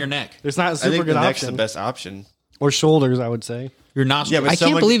no put it on other. your neck. There's not a I super think good the neck's the option. best option. Or shoulders, I would say. Your nostrils. Yeah, but I can't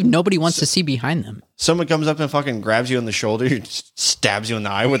someone- believe nobody wants to see behind them. Someone comes up and fucking grabs you on the shoulder, and stabs you in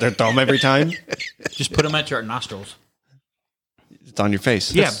the eye with their thumb every time. just put them at your nostrils. It's on your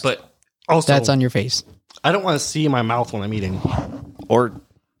face. Yeah, but Also, That's on your face. I don't want to see my mouth when I'm eating. Or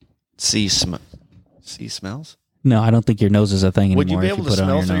see smells. no, I don't think your nose is a thing anymore. Would you be if able to put it on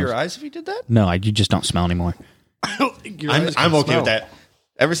smell through nose. your eyes if you did that? No, you just don't smell anymore. I don't think your I'm eyes can okay smell. with that.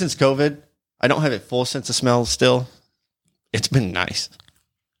 Ever since COVID, I don't have a full sense of smell still. It's been nice.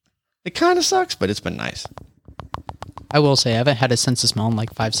 It kind of sucks, but it's been nice. I will say I haven't had a sense of smell in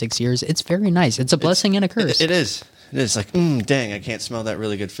like 5-6 years. It's very nice. It's a blessing and a curse. It is. It is like, dang, I can't smell that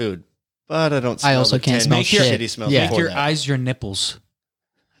really good food. But I don't smell I also the can't 10 smell shit. shitty smells Yeah. Make before your that. eyes your nipples.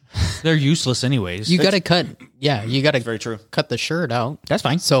 They're useless anyways. You gotta cut. Yeah, you gotta Very true. cut the shirt out. That's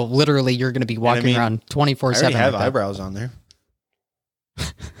fine. So literally, you're gonna be walking mean, around I already 24/7. have like that. eyebrows on there.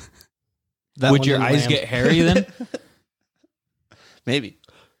 That Would one your didn't eyes land. get hairy then? Maybe.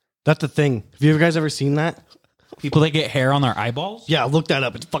 That's the thing. Have you guys ever seen that? People that get hair on their eyeballs? Yeah, look that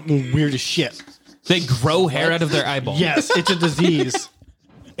up. It's fucking weird as shit. They grow hair out of their eyeballs. Yes, it's a disease.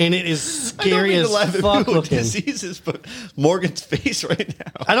 And it is scary as fuck looking. diseases, but Morgan's face right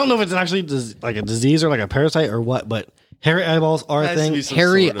now. I don't know if it's actually like a disease or like a parasite or what, but hairy eyeballs are a Has to thing. be some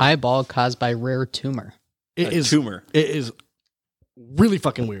Hairy sort of- eyeball caused by rare tumor. It a is tumor. It is really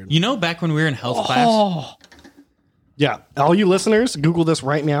fucking weird. You know, back when we were in health class, Oh, Yeah, all you listeners, Google this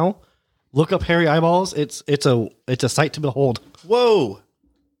right now. Look up hairy eyeballs. It's a sight to behold. Whoa.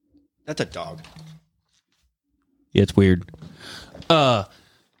 That's a dog. yeah, it's weird.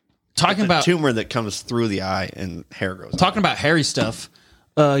 Talking A about tumor that comes through the eye and hair grows. talking about hairy stuff.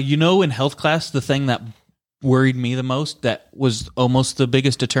 You know, in health class, the thing that worried me the most, that was almost the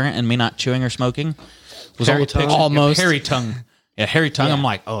biggest deterrent in me not chewing or smoking, was all Hairy the tongue? pictures. Almost. Hairy tongue. Yeah, hairy tongue. Yeah. I'm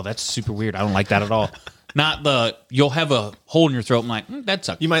like, oh, that's super weird. I don't like that at all. Not the you'll have a hole in your throat. I'm like, that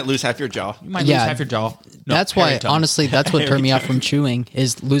sucks. You might lose half your jaw. You might Yeah. lose half your jaw. No, that's hairy why. tongue. Honestly, that's what turned me off from chewing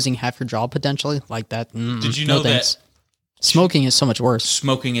is losing half your jaw potentially like that. Did you no know thanks. that Smoking is so much worse.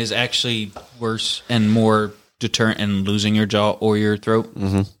 smoking is actually worse and more deterrent in losing your jaw or your throat?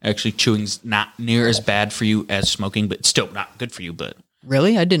 Mm-hmm. Actually, chewing's not near as bad for you as smoking, but still not good for you. But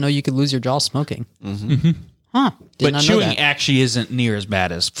Really, I didn't know you could lose your jaw smoking. Mm-hmm. Huh? Did but not know chewing that. actually isn't near as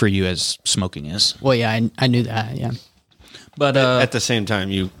bad as for you as smoking is. Well, yeah, I knew that. Yeah. But At the same time,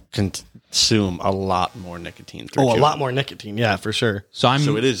 you consume a lot more nicotine through Oh, a chewing. lot more nicotine. Yeah, for sure. so I'm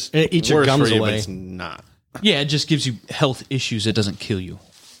So it is It eats your worse gums for you, away. but it's not. Yeah, it just gives you health issues. It doesn't kill you.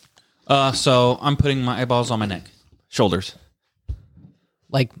 So I'm putting my eyeballs on my neck. Shoulders.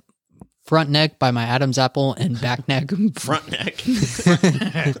 Like front neck by my Adam's apple and back neck. Front neck.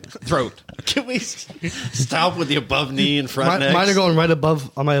 Throat. Can we stop with the above knee and front neck? Mine are going right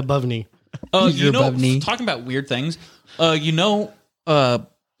above on my above knee. You know, above knee. talking about weird things, we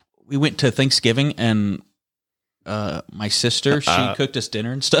went to Thanksgiving and my sister, she cooked us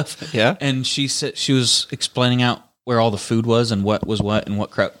dinner and stuff. Yeah. And she said she was explaining out where all the food was and what was what and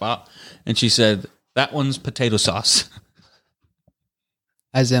what crock pot. And she said, that one's potato sauce.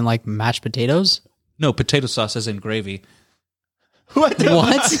 As in like mashed potatoes? No, potato sauce as in gravy. What?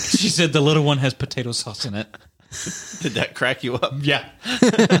 What? She said the little one has potato sauce in it. Did that crack you up? Yeah.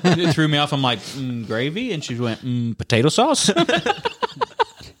 It threw me off. I'm like, gravy? And she went, potato sauce?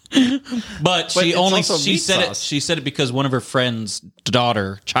 But she it's said sauce. she said it because one of her friend's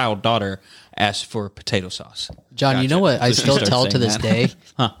child daughter asked for potato sauce. John, you know what I So she still started tell to saying this that. day?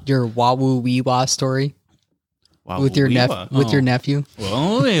 Huh. Your wah-woo wee-wah story Wow, with your your nephew.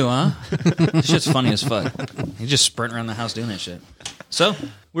 Well, there you are. This shit's funny as fuck. You just sprint around the house doing that shit. So,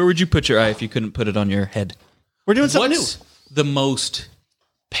 where would you put your eye if you couldn't put it on your head? We're doing something What's the most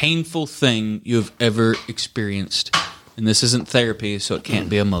painful thing you've ever experienced? And this isn't therapy, so it can't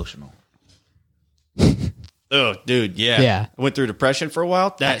be emotional. new. Oh, dude, yeah. Yeah. I went through depression for a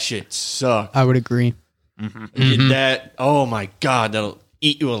while. That shit sucked. I would agree. That, oh my God, that'll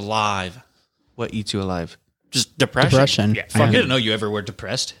eat you alive. What eats you alive? Just depression. Depression. Yeah, fuck. I didn't know you ever were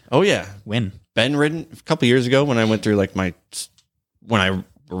depressed. Oh, yeah. When? Bedridden a couple years ago when I went through like when I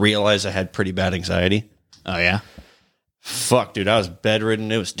realized I had pretty bad anxiety. Oh, yeah? Fuck, dude, I was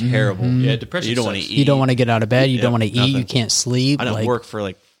bedridden. It was terrible. Yeah, depression You don't want to sucks. eat. You don't want to get out of bed. You Yeah, don't want to eat. nothing. You can't sleep. I didn't like, work for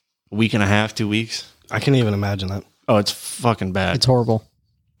like a week and a half, 2 weeks. I can't even imagine that. Oh, it's fucking bad. It's horrible.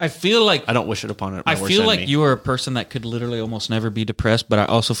 I feel like I don't wish it upon it. I feel like you are a person that could literally almost never be depressed, but I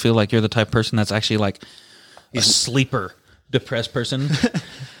also feel like you're the type of person that's actually like a sleeper depressed person.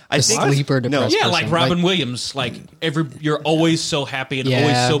 I A sleeper depressed Yeah, person. like Robin Williams. Like you're always so happy and Yeah,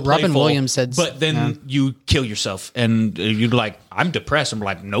 always so playful. Robin Williams said- but then yeah. you kill yourself and you're like, I'm depressed. And we're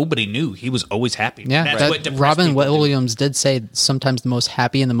like, nobody knew he was always happy. Yeah, That's that- what depressed Robin people do. Williams did say sometimes the most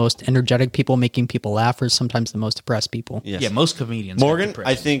happy and the most energetic people making people laugh are sometimes the most depressed people. Yes. Yeah, most comedians. Morgan, are depressed.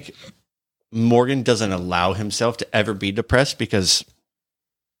 I think Morgan doesn't allow himself to ever be depressed because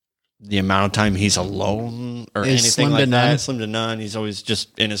the amount of time he's alone or Is anything slim to like none. that, slim to none. He's always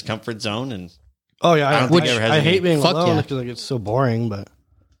just in his comfort zone, and Oh yeah, I don't think he ever has I any- hate being Fuck alone yeah. because like it's so boring. But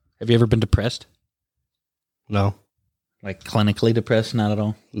Have you ever been depressed? no, Like clinically depressed? Not at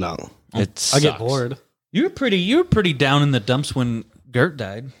all. no, it's I get Sucks. bored. You were pretty down in the dumps when Gert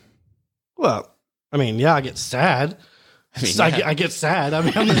died. Well, I mean, yeah, I get sad. I get sad. I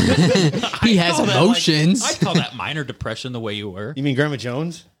mean, He has call that, emotions. I call that minor depression the way you were. You mean Grandma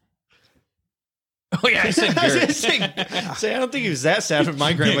Jones? Oh yeah, I said Gert. Say, I don't think he was that sad when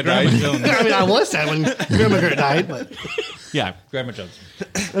my grandma Grandma died. Jones. I mean, I was sad when Grandma Gert died, but Yeah, Grandma Jones.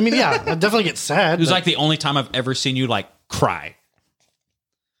 I mean, yeah, I definitely get sad. It was but like the only time I've ever seen you like cry.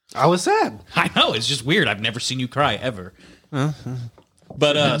 I was sad. I know, it's just weird. I've never seen you cry ever.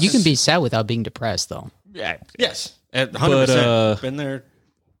 But you can be sad without being depressed, though. yeah. Yes, 100%. Been there.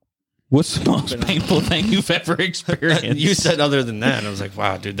 What's the most painful thing you've ever experienced? You said other than that, and I was like,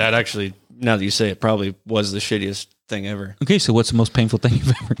 wow, dude, that actually, now that you say it, probably was the shittiest thing ever. Okay, so what's the most painful thing you've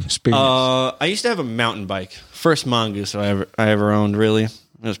ever experienced? I used to have a mountain bike. First mongoose I ever owned, really. It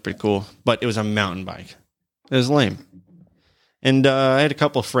was pretty cool. But it was a mountain bike. It was lame. And I had a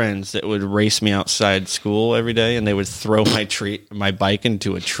couple of friends that would race me outside school every day, and they would throw my bike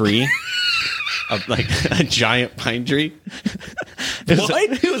into a tree. Like a giant pine tree.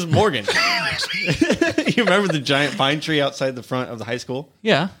 It was Morgan. You remember the giant pine tree outside the front of the high school?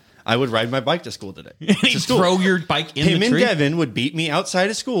 yeah. I would ride my bike to school today. And you throw your bike in Him the and tree? Devin would beat me outside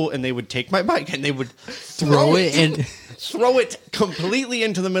of school, and they would take my bike and they would Throw it in. throw it completely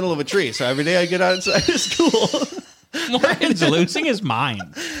into the middle of a tree. So every day I get outside of school, Morgan's losing his mind.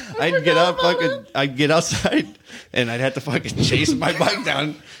 I'd get outside, and I'd have to fucking chase my bike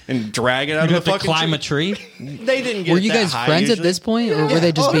down and drag it out You of have the to fucking cleim tree. a tree? They didn't get Were it you that guys high friends at usually. this point, or were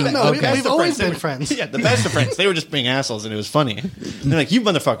they just being no, okay? we've always They been were- friends. Yeah, the best of friends. They were just being assholes, and it was funny. And they're like, "You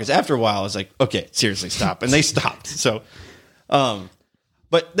motherfuckers!" After a while, I was like, "Okay, seriously, stop," and they stopped. So,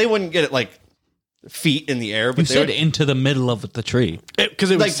 but they wouldn't get it like feet in the air. But You they said would, into the middle of the tree. Because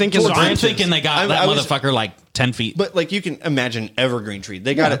it was Like, sinking. So towards I'm branches. thinking they got that I was- motherfucker like 10 feet. But like you can imagine evergreen tree.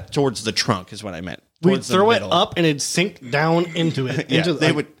 They got it towards the trunk, is what I meant. We'd Towards the throw it middle. up and it'd sink down into it. Yeah, into,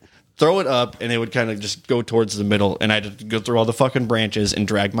 they would throw it up, and it would kind of just go towards the middle, and I had to go through all the fucking branches and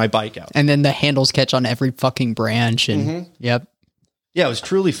drag my bike out. And then the handles catch on every fucking branch, and yep. Yeah, it was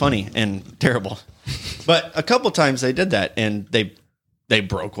truly funny and terrible. But a couple times they did that, and they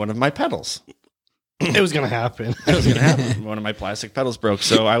broke one of my pedals. It was gonna happen. It was going to happen. One of my plastic pedals broke,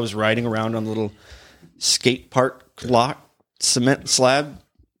 so I was riding around on a little skate park lot cement slab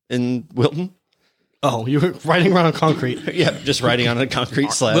in Wilton. Oh, you were riding around on concrete. Yeah, just riding on a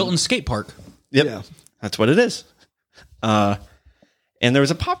concrete slab. Wilton Skate Park. Yep, Yeah. that's what it is. And there was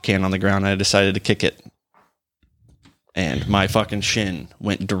a pop can on the ground. I decided to kick it, and my fucking shin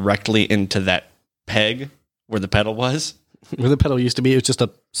went directly into that peg where the pedal was. Where the pedal used to be, it was just a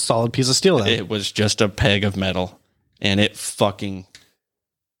solid piece of steel. Then. It was just a peg of metal, and it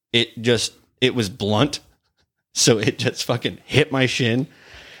was blunt, so it just fucking hit my shin.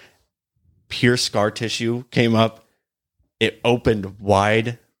 Pure scar tissue came up. It opened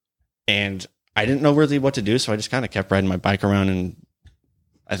wide, and I didn't know really what to do, so I just kind of kept riding my bike around, and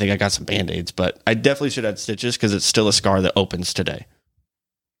I think I got some Band-Aids, but I definitely should have had stitches because it's still a scar that opens today.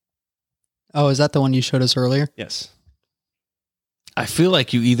 Oh, is that the one you showed us earlier? Yes. I feel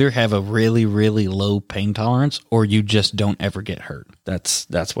like you either have a really, really low pain tolerance or you just don't ever get hurt. That's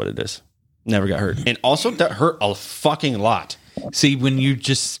what it is. Never got hurt. And also, that hurt a fucking lot. See, when you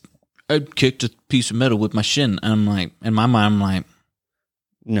just, I kicked a piece of metal with my shin, and I'm like, in my mind, I'm like,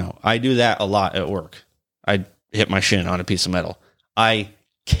 No, I do that a lot at work. I hit my shin on a piece of metal. I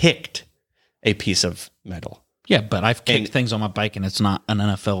kicked a piece of metal. yeah, but I've kicked And- things on my bike and it's not an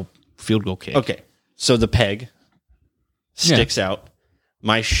NFL field goal kick. Okay, so the peg sticks out.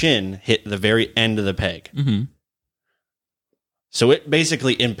 My shin hit the very end of the peg. Mm-hmm. So it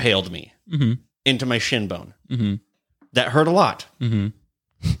basically impaled me into my shin bone. Mm-hmm. That hurt a lot. Mm-hmm.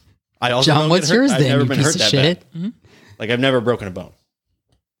 I also John, don't what's get hurt. yours I've then, never you been piece hurt of that shit? bad. Like, I've never broken a bone.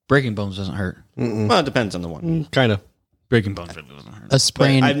 Breaking bones doesn't hurt. Well, it depends on the one. Kind of. Breaking bones really doesn't hurt. A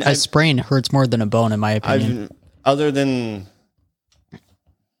sprain, I've- a sprain hurts more than a bone, in my opinion. Other than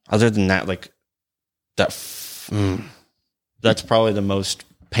that, like that, that's probably the most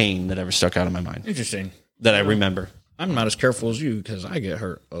pain that ever stuck out of my mind Interesting. that I remember. I'm not as careful as you because I get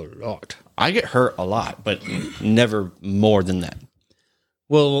hurt a lot. I get hurt a lot, but never more than that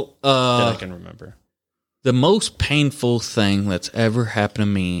Well, that I can remember. the most painful thing that's ever happened to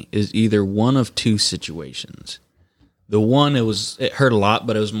me is either one of two situations. The one, it hurt a lot,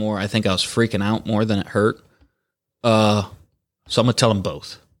 but it was more, I think I was freaking out more than it hurt. So I'm going to tell them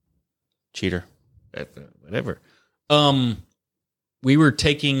both. Cheater. Whatever. We were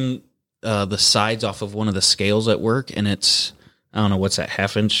taking the sides off of one of the scales at work, and it's, I don't know, what's that,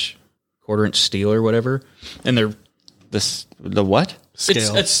 1/2 inch, 1/4 inch steel or whatever. And they're, The what?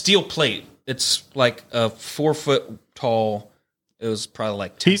 Scale. it's steel plate. It's like a 4 foot tall. It was probably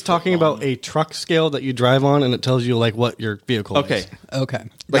like 10 He's foot talking long. about a truck scale that you drive on, and it tells you like what your vehicle Okay, is. Okay.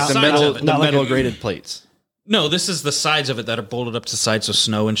 like the sides metal, of it. the Not like metal a- graded plates. No, this is the sides of it that are bolted up to the side so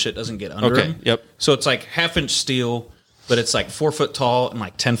snow and shit doesn't get under Okay, them. yep. So it's like 1/2 inch steel, but it's like 4 foot tall and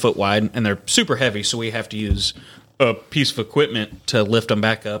like 10 foot wide, and they're super heavy. So we have to use a piece of equipment to lift them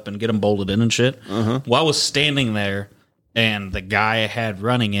back up and get them bolted in and shit. While I was standing there, and the guy I had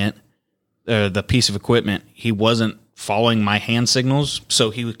running it, the piece of equipment, he wasn't following my hand signals, so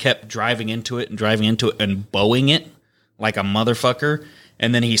he kept driving into it and bowing it like a motherfucker,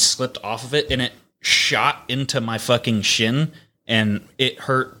 and then he slipped off of it and it shot into my fucking shin, and it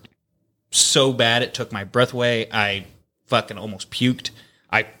hurt so bad it took my breath away. I fucking almost puked.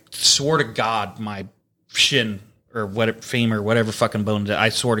 I swear to God, my shin or whatever, femur, whatever fucking bone, I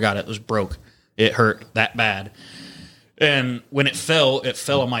swear to God, it was broke. It hurt that bad. And when it fell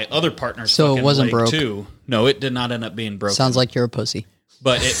on my other partner's So it fucking wasn't leg broke? too. No, it did not end up being broken. Sounds like you're a pussy.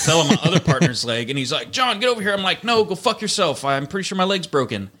 But it fell on my other partner's leg, and he's like, "John, get over here." I'm like, "No, go fuck yourself. I'm pretty sure my leg's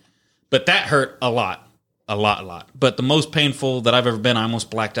broken." But that hurt a lot. But the most painful that I've ever been, I almost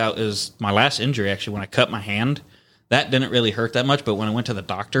blacked out, is my last injury, actually, when I cut my hand. That didn't really hurt that much, but when I went to the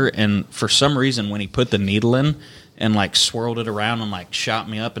doctor, and for some reason, when he put the needle in and, like, swirled it around and, like, shot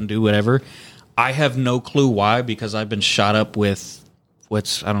me up and do whatever, I have no clue why, because I've been shot up with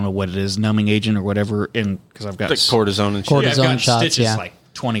I don't know what it is, numbing agent or whatever, and because I've got Like cortisone and shit. Cortisone I've got shots, stitches yeah. like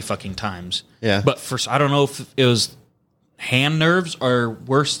 20 fucking times. Yeah. But I don't know if it was hand nerves are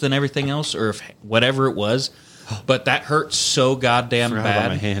worse than everything else, or if whatever it was, but that hurt so goddamn Forgot about bad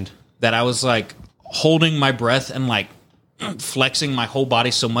my hand. that I was like holding my breath and like flexing my whole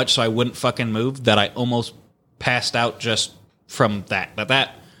body so much so I wouldn't fucking move that I almost passed out just from that. But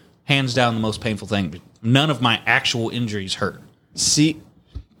that, hands down, the most painful thing. None of my actual injuries hurt. See,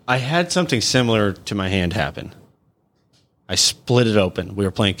 I had something similar to my hand happen. I split it open. We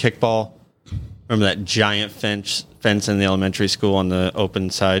were playing kickball. Remember that giant fence in the elementary school on the open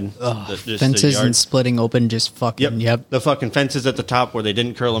side? Just the Fences yard? and splitting open, just fucking. Yep. The fucking fences at the top where they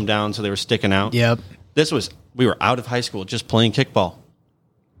didn't curl them down, so they were sticking out. Yep. We were out of high school just playing kickball.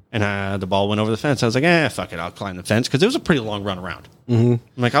 And the ball went over the fence. I was like, fuck it, I'll climb the fence. Because it was a pretty long run around. Mm-hmm. I'm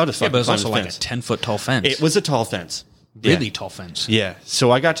like, I'll just Yeah, fucking but it was climb also the like fence. a 10-foot tall fence. It was a tall fence. really Yeah. tall fence. Yeah. So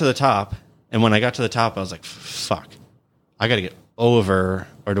I got to the top, and when I got to the top, I was like, fuck. I got to get over,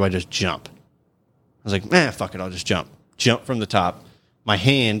 or do I just jump? I was like, fuck it, I'll just jump. Jump from the top. My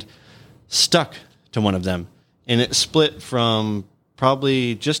hand stuck to one of them, and it split from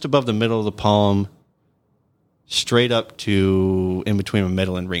probably just above the middle of the palm straight up to in between my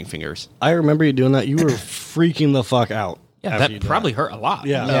middle and ring fingers. I remember you doing that. You were freaking the fuck out. Yeah, after you that did probably hurt a lot.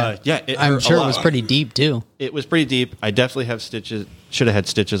 Yeah. It I'm hurt a sure it lot. was pretty deep too. It was pretty deep. I definitely have stitches. Should have had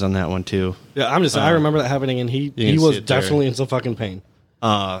stitches on that one too. Yeah, I'm just. I remember that happening, and he can was see it there. definitely in some fucking pain.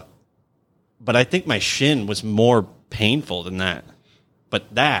 But I think my shin was more painful than that.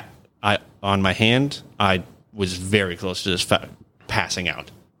 But that, on my hand, I was very close to just passing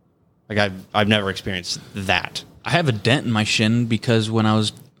out. Like I've never experienced that. I have a dent in my shin because when I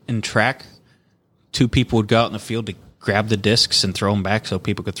was in track, 2 people would go out in the field to grab the discs and throw them back so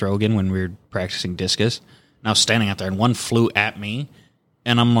people could throw again when we were practicing discus. And I was standing out there, and one flew at me,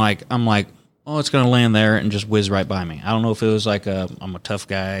 and I'm like, oh, it's gonna land there and just whiz right by me. I don't know if it was like I'm a tough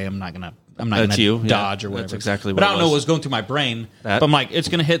guy. I'm not gonna That's you. Yeah, dodge or whatever. that's exactly But what I don't it know was. what was going through my brain. That- But I'm like, it's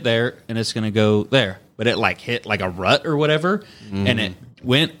gonna hit there and it's gonna go there. But it like hit like a rut or whatever, and it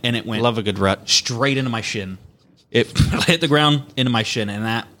went Love a good rut. straight into my shin. It hit the ground into my shin, and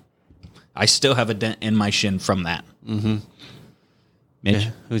that I still have a dent in my shin from that. Mm-hmm. Mitch,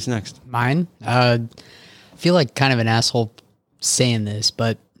 Yeah. Who's next? Mine. I feel like kind of an asshole saying this,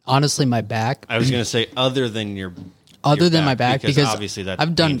 but honestly, my back. I was gonna say other than your My back, because obviously that's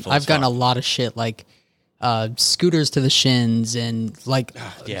I've gotten a lot of shit like scooters to the shins and like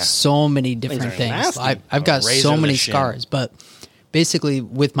yeah. so many different are things. nasty. I've got razor so to the many shin. scars, but basically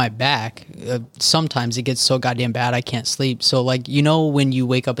with my back, sometimes it gets so goddamn bad I can't sleep. So like, you know, when you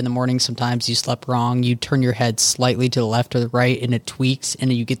wake up in the morning, sometimes you slept wrong, you turn your head slightly to the left or the right and it tweaks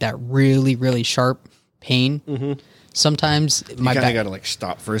and you get that really, really sharp pain. Mm-hmm. Sometimes my back, got to like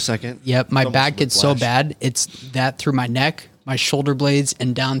stop for a second. yep, my Almost back gets so whiplash. bad. It's that through my neck, my shoulder blades,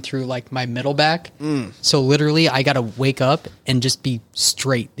 and down through like my middle back. So literally, I got to wake up and just be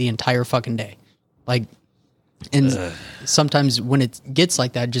straight the entire fucking day. Like, and sometimes when it gets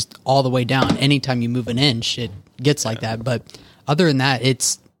like that, just all the way down, anytime you move an inch, it gets like that. But other than that,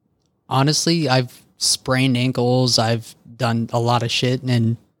 it's honestly, I've sprained ankles, I've done a lot of shit,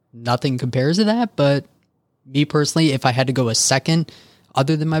 and nothing compares to that. But me personally, if I had to go a second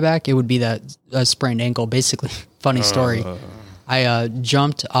other than my back, it would be that sprained ankle. Basically, funny story. I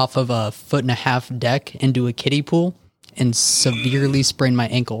jumped off of a 1.5 foot deck into a kiddie pool and severely sprained my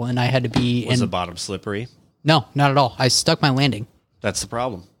ankle, and I had to be Was in. the bottom slippery? No, not at all. I stuck my landing. That's the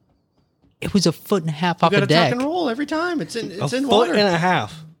problem. It was a 1.5 foot You off got a to tuck deck. and roll every time. It's in A foot water. and a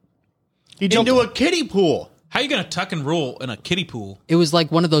half. He jumped into a kiddie pool. how you gonna tuck and roll in a kiddie pool? It was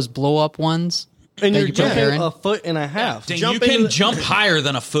like one of those blow up ones. And that you're you put hair jumping in. a foot and a half. Dang, Jump you can into the- jump higher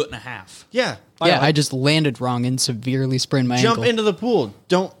than 1.5 feet. Yeah. Yeah, I just landed wrong and severely sprained my Jump ankle. into the pool.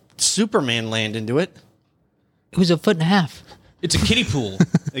 Don't Superman land into it. It was a 1.5 foot. It's a kiddie pool,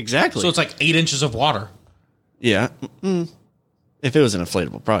 Exactly. so it's like 8 inches of water. yeah. If it was an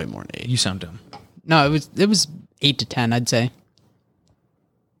inflatable, probably more than 8. You sound dumb. No, it was 8 to 10, I'd say.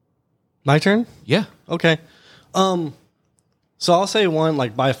 My turn? Yeah. Okay. So I'll say one,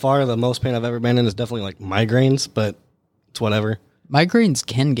 like by far the most pain I've ever been in is definitely like migraines, but it's whatever. Migraines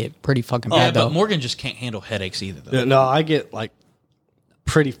can get pretty fucking Yeah, bad though. but Morgan just can't handle headaches either, though. Yeah, no, I get like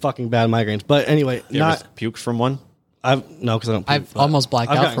pretty fucking bad migraines. But anyway, You ever puked from one? I've no, because I don't. I've puke, but almost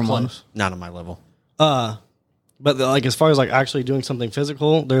blacked I've out gotten from one. close. Not on my level. But like as far as like actually doing something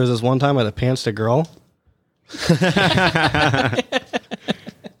physical, there was this one time I had pantsed a girl.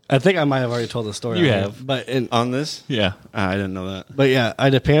 I think I might have already told the story. You on here, have. but On this? Yeah. I didn't know that. but yeah, I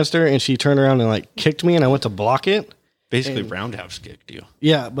had pantsed her and she turned around and like kicked me and I went to block it. Basically, roundhouse kicked you.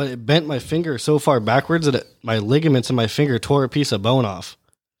 Yeah, but it bent my finger so far backwards that my ligaments in my finger tore a piece of bone off.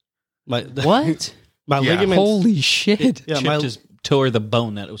 What? My Yeah. ligaments. Holy shit. Yeah, Chipped my, his toe or the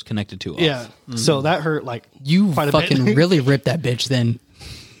bone that it was connected to off. yeah. So that hurt like You quite a bit. fucking really ripped that bitch then.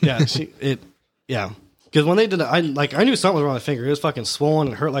 Yeah, yeah. Because when they did it, I knew something was wrong with my finger. It was fucking swollen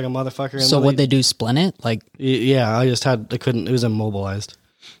and hurt like a motherfucker. And So when what they do, splint it? Like, Yeah, I couldn't. It was immobilized.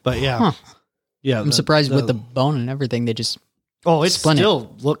 But yeah, yeah. I'm surprised with the bone and everything. They just Oh, it splint it.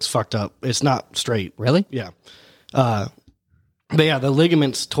 still looks fucked up. It's not straight. really? Yeah. But yeah, the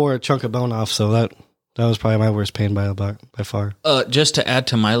ligaments tore a chunk of bone off, so that was probably my worst pain by far. Just to add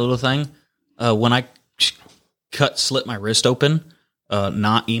to my little thing, when I slit my wrist open,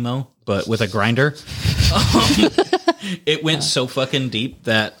 not emo, but with a grinder, it went so fucking deep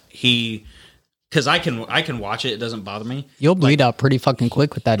that because I can watch it, it doesn't bother me. You'll bleed out pretty fucking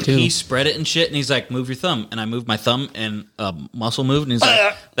quick with that too. He spread it and shit, and he's like, move your thumb. And I moved my thumb, and a muscle moved, and he's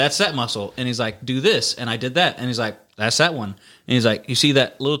like, that's that muscle. And he's like, do this. And I did that. And he's like, that's that one. And he's like, you see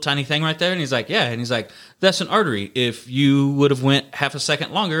that little tiny thing right there? And he's like, yeah. And he's like, that's an artery. If you would have went half a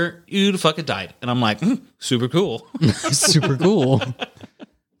second longer, you'd have fucking died. And I'm like, super cool. Super cool.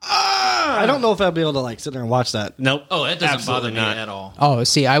 I don't know if I'd be able to like sit there and watch that. Nope. Oh, that doesn't Absolutely bother me not. at all. Oh,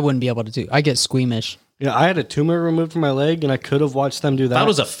 see, I wouldn't be able to do. I get squeamish. Yeah, I had a tumor removed from my leg, and I could have watched them do that. That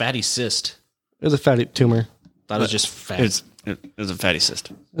was a fatty cyst. It was a fatty tumor. That was just fat. It was a fatty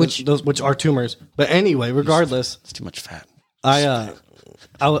cyst. Which are tumors. But anyway, regardless, It's too much fat.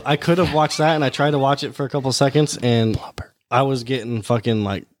 I could have watched that, and I tried to watch it for a couple seconds, and I was getting fucking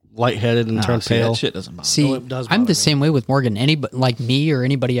like lightheaded and turned See, pale. that shit doesn't bother me. See, it does I'm bother the me. same way with Morgan. Anybody like me or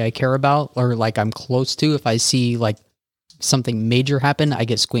anybody I care about or like I'm close to, if I see like something major happen, I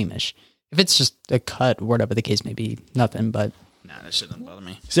get squeamish. If it's just a cut or whatever the case may be, nothing. But Nah, that shit doesn't bother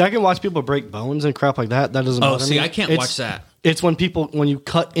me. See, I can watch people break bones and crap like that. That doesn't Oh, bother see, me. I can't watch that. It's when you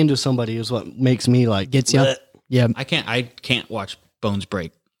cut into somebody is what makes me like gets you. bleh. Yeah, I can't watch bones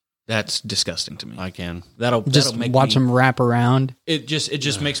break. That's disgusting to me. I can. That'll just make watch me, them wrap around. It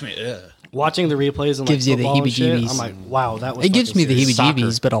just makes me. Ugh. Watching the replays and Gives like, you the football and shit, heebie-jeebies. I'm like, wow, that was. It gives me fucking the serious.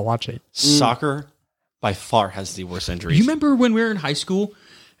 heebie-jeebies, Soccer. but I'll watch it. Soccer, by far, has the worst injuries. You remember when we were in high school,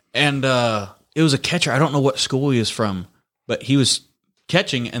 and it was a catcher. I don't know what school he was from, but he was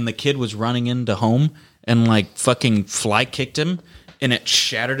catching, and the kid was running into home and like fucking fly kicked him, and it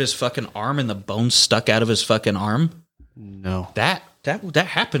shattered his fucking arm, and the bone stuck out of his fucking arm. No. That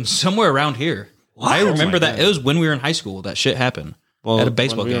happened somewhere around here. I remember that. It was when we were in high school. That shit happened at a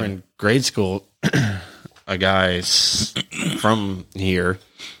baseball when we game. were in grade school, a guy from here,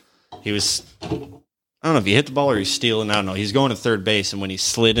 he was, I don't know if he hit the ball or he's stealing. I don't know. He's going to third base, and when he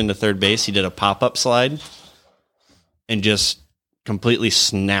slid into third base, he did a pop-up slide and just completely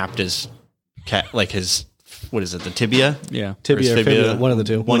snapped his what is it, the tibia? yeah. Tibia or fibula, one of the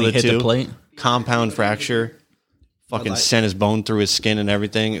two. When he of the hit the two. plate. Compound fracture. Fucking sent his bone through his skin and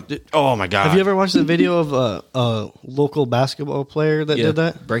everything. Oh my god! Have you ever watched the video of a local basketball player that did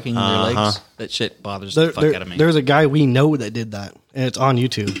that? Breaking their legs. That shit bothers There- the fuck there- out of me. There's a guy we know that did that, and it's on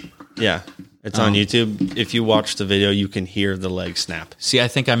YouTube. Yeah, it's on YouTube. If you watch the video, you can hear the leg snap. See, I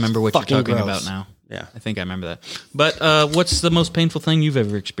think I remember what you're Fucking talking gross. about now. Yeah. I think I remember that. But what's the most painful thing you've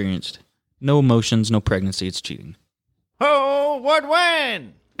ever experienced? No emotions, no pregnancy. It's cheating. Who would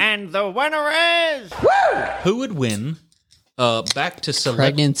win? And the winner is... Who would win? Back to select.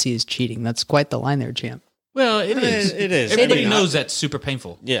 Pregnancy is cheating. That's quite the line there, champ. Well, it is. It is. Everybody I mean, knows that's super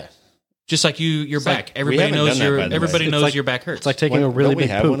painful. Yeah. Just like your back. like- everybody we haven't knows done that, your. by the way. Everybody It's knows like- your back hurts. It's like taking a really Don't we big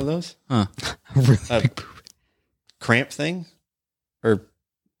have poop. one of those huh. cramp thing, or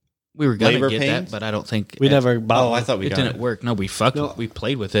We were gonna labor get pains? that, but I don't think We never bought oh, one. I thought we it got didn't it. work. No, we fucked. We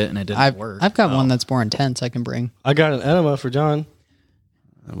played with it and it didn't I've work. I've got one that's more intense. I can bring. I got an enema for John.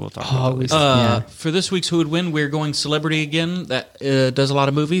 We'll talk Oh, about we, it. yeah. For this week's Who Would Win, we're going celebrity again that does a lot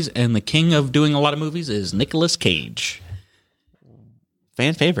of movies, and the king of doing a lot of movies is Nicolas Cage.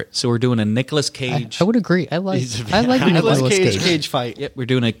 Fan favorite. So we're doing a Nicolas Cage. I would agree. I like Nicolas Nicolas Cage, Cage. cage fight. Yep, we're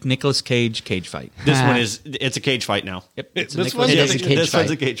doing a Nicolas Cage fight. This one it's a cage fight now. Yep, it's a This Nicolas one Cage. is a cage this one's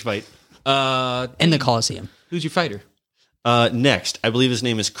fight. a cage fight. In the Coliseum. Who's your fighter? Next, I believe his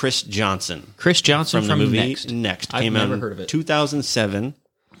name is Chris Johnson Chris Johnson from from, the movie Next. Next. I've Came never out heard of it. 2007.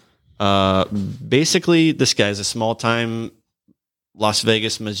 Basically, this guy's a small-time Las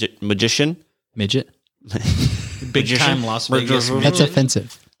Vegas magician. Midget. Big time Las Vegas. That's midget.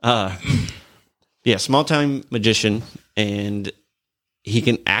 offensive. Yeah, small-time magician, and he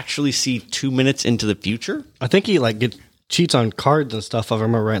can actually see 2 minutes into the future. I think he like cheats on cards and stuff. If I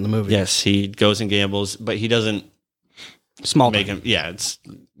remember right in the movie. Yes, he goes and gambles, but he doesn't small. make him. Yeah, it's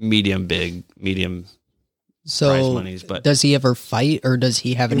medium big, medium. prize So, monies, but- does he ever fight, or does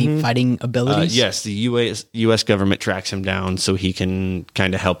he have any fighting abilities? Yes, the U.S. government tracks him down so he can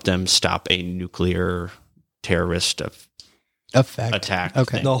kind of help them stop a nuclear terrorist Effect. attack.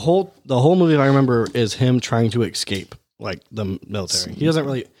 Okay. thing. The whole movie, if I remember, is him trying to escape like the military. He doesn't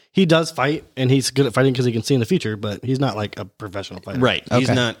really. He does fight, and he's good at fighting because he can see in the future. But he's not like a professional fighter. Right. He's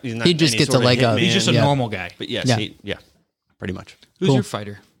Okay. not. He's not He just any gets sort a leg of up. hitman. He's just a Yeah. normal guy. But yes, Yeah. pretty much. Who's Cool. your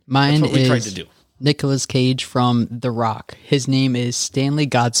fighter? Mine That's what we is tried to do. Nicolas Cage from The Rock. His name is Stanley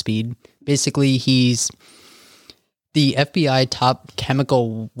Godspeed. Basically, he's the FBI top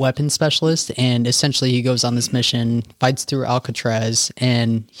chemical weapons specialist, and essentially he goes on this mission, fights through Alcatraz,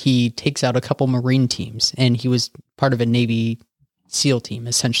 and he takes out a couple Marine teams, and he was part of a Navy SEAL team,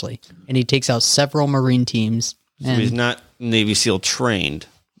 essentially. And he takes out several Marine teams. So he's not Navy SEAL trained,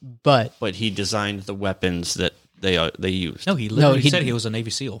 But he designed the weapons that they used. No, he literally he- said he was a Navy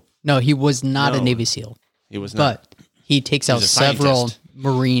SEAL. no, he was not a No. Navy SEAL. He was not. But he takes out a several scientist.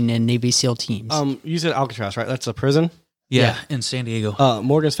 Marine and Navy SEAL teams. You said Alcatraz, right? That's a prison. Yeah, in San Diego.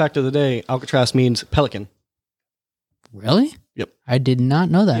 Morgan's fact of the day: Alcatraz means pelican. Really? Yep. I did not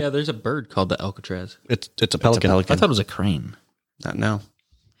know that. Yeah, there's a bird called the Alcatraz. It's a pelican. I thought it was a crane. Not now.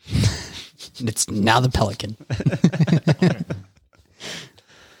 It's now the Pelican.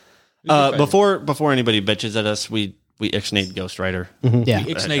 Before anybody bitches at us, we ixnayed Ghost Rider. Yeah.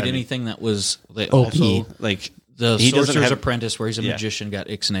 Ixnayed anything that was they OP. also Like the he doesn't Sorcerer's have Apprentice, where he's a Yeah. magician, got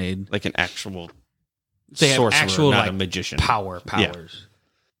ixnayed. like an actual They have sorcerer, actual not like a magician. powers.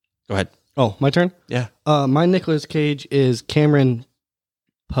 Go ahead. Oh, my turn. Yeah. My Nicolas Cage is Cameron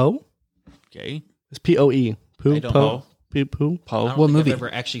Poe. Okay. It's Poe. Pooh. I don't Poe. know. Pooh. I don't What think movie? I've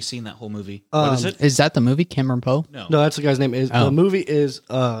ever actually seen that whole movie. What is it? Is that the movie Cameron Poe? No. No, that's the guy's name. Is Oh. the movie is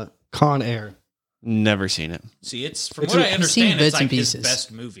Con Air. Never seen it. See, it's from It's what a- I I've understand, seen it's bits like and his pieces.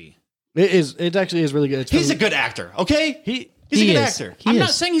 best movie. It actually is really good. It's He's a from- good actor. Okay. He's a He good is. actor. He I'm is. not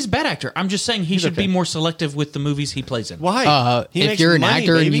saying he's a bad actor. I'm just saying he should okay. be more selective with the movies he plays in. Why? He If makes you're an money,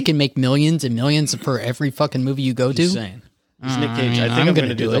 actor and baby. you can make millions and millions for every fucking movie you go to, Just saying. It's Nick Cage. I think I'm going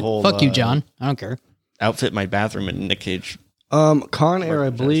to do the it. whole Fuck you, John. I don't care. outfit my bathroom in Nick Cage. Con Air, I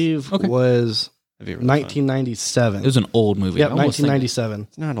believe, was That'd be really fun. 1997. It was an old movie. Yep, I almost think- 1997.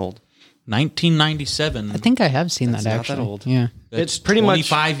 It's not old. 1997. I think I have seen That's that not actually. that old. Yeah. It's pretty much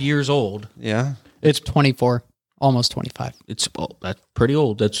 25 years old. Yeah. it's 24, almost 25. It's that's pretty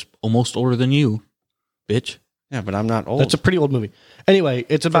old. That's almost older than you, bitch. Yeah, but I'm not old. that's a pretty old movie. Anyway,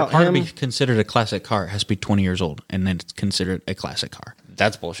 it's For a about car to him. be considered a classic car, it has to be 20 years old, and then it's considered a classic car.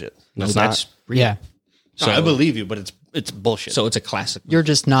 That's bullshit. No, That's it's not. That's real. Yeah. So, I believe you, but it's bullshit. So it's a classic. You're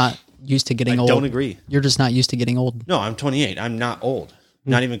just not used to getting I old. don't agree. You're just not used to getting old. No, I'm 28. I'm not old.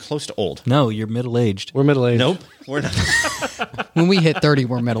 Not even close to old. No, you're middle aged. We're middle aged. Nope. We're not. When we hit 30,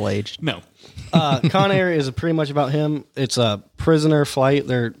 we're middle aged. No. Con Air is pretty much about him. It's a prisoner flight.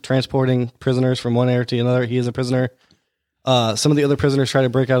 They're transporting prisoners from one air to another. He is a prisoner. Some of the other prisoners try to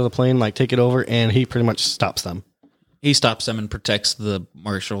break out of the plane, like take it over, and he pretty much stops them. He stops them and protects the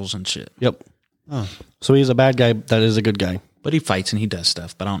marshals and shit. Yep. So he's a bad guy that is a good guy. But he fights and he does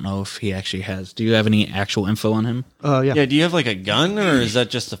stuff. But I don't know if he actually has. Do you have any actual info on him? Yeah. Yeah, do you have like a gun or is that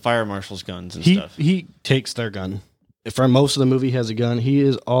just the fire marshal's guns and He stuff? he takes their gun. For most of the movie, he has a gun. He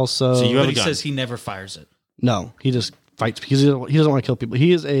is also So you have But a he gun. says he never fires it. no. He just fights. He doesn't want to kill people.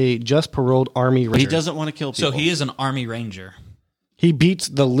 He is a just paroled army ranger. He doesn't want to kill people. So he is an army ranger. He beats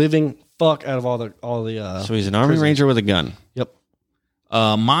the living fuck out of all the. So he's an army ranger with a gun. Yep.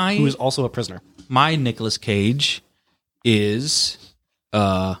 My Who is also a prisoner. my Nicolas Cage is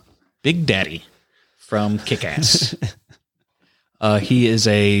Big Daddy from Kick-Ass. He is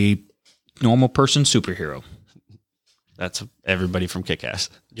a normal person superhero. That's everybody from Kick-Ass.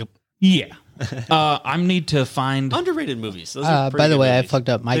 Yeah. I need to find. Underrated movies. Those are By pretty the good way, I movies. fucked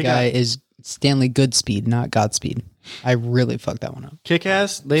up. My Big guy guy. is Stanley Goodspeed, not Godspeed. I really fucked that one up.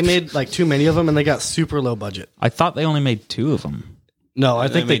 Kick-Ass. They made like too many of them, and they got super low budget. I thought they only made 2 of them. No, I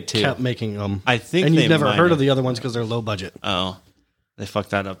They think they made two. kept making them. I think and they you've never might heard have. of the other ones because they're low budget. Oh, they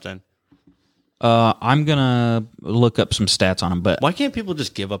fucked that up then. I'm gonna look up some stats on him, but Why can't people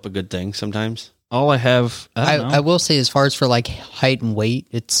just give up a good thing sometimes? all I have, I don't know. I will say, as far as for like height and weight,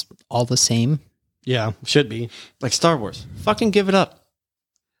 it's all the same. Yeah, should be. Like Star Wars. Fucking give it up.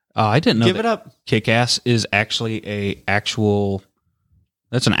 I didn't know Give that it up. Kick-Ass is actually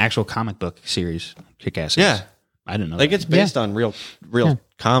that's an actual comic book series. Kick-Ass is. Yeah. I didn't know Like that. it's based on real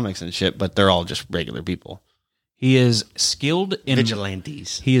comics and shit, but they're all just regular people. He is skilled in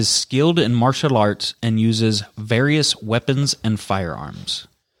Vigilantes. He is skilled in martial arts and uses various weapons and firearms.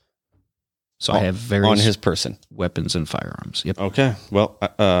 So I have various on his person. weapons and firearms. Yep. Okay. Well,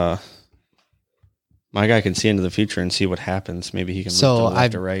 my guy can see into the future and see what happens. Maybe he can So move to the left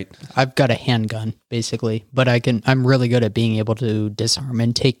I've- or right. I've got a handgun basically, but I'm really good at being able to disarm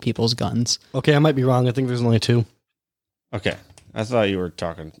and take people's guns. Okay, I might be wrong. I think there's only 2. Okay. I thought you were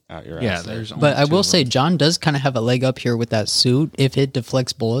talking out your Yeah, ass. there. there's only But I 2 will of say, them. John does kind of have a leg up here with that suit. If it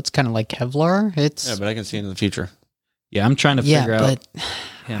deflects bullets, kind of like Kevlar, it's Yeah, but I can see into the future. Yeah, I'm trying to figure out but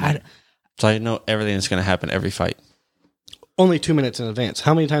him. I- So I know everything that's going to happen every fight. Only 2 minutes in advance.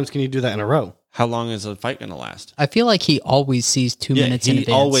 How many times can you do that in a row? How long is the fight going to last? I feel like he always sees 2 minutes in he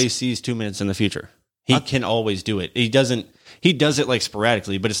advance. always sees 2 minutes in the future. He can always do it. He does it like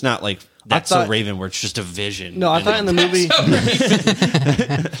sporadically, but it's not like That's So Raven where it's just a vision. No, I thought in the movie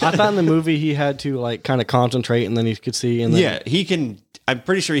I thought in the movie he had to like kind of concentrate and then he could see and then yeah, he can. I'm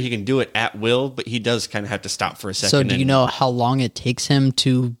pretty sure he can do it at will, but he does kind of have to stop for a second. So do you know how long it takes him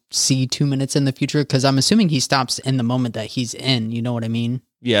to see 2 minutes in the future? Because I'm assuming he stops in the moment that he's in. You know what I mean?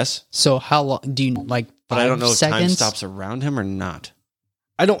 Yes. So how long do you like? But I don't know seconds? if time stops around him or not.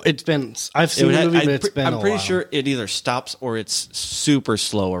 I don't. It's been. I've seen the movie, but it's been. I'm pretty while. sure it either stops or it's super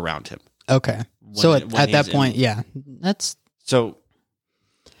slow around him. Okay. So at that point, yeah, that's so.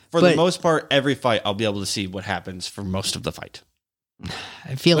 For the most part, every fight I'll be able to see what happens for most of the fight.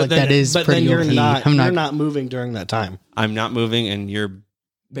 I feel like that is but pretty. Then you're OP. not. You're not moving during that time. I'm not moving, and you're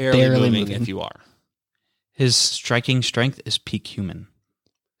barely moving if you are. His striking strength is peak human.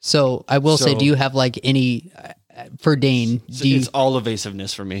 So I will say, do you have like any for Dane? It's all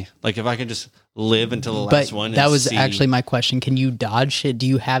evasiveness for me. Like if I can just live until the last one. That was actually my question. Can you dodge shit? Do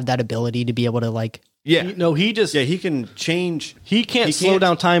you have that ability to be able to like? Yeah. He can change. He can't slow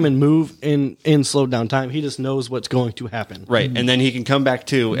down time and move in slowed down time. He just knows what's going to happen. Right. And then he can come back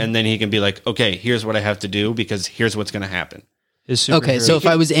to, and then he can be like, okay, here's what I have to do because here's what's going to happen. Okay, so if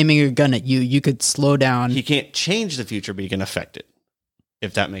I was aiming a gun at you, you could slow down. He can't change the future, but he can affect it,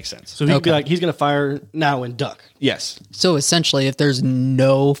 if that makes sense. So he could be like, he's going to fire now and duck. Yes. So essentially, if there's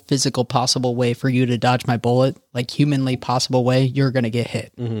no physical possible way for you to dodge my bullet, like humanly possible way, you're going to get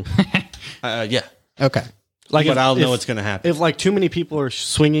hit. Yeah. Okay. But I'll know what's going to happen. If like too many people are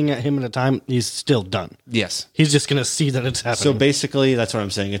swinging at him at a time, he's still done. Yes. He's just going to see that it's happening. So basically, that's what I'm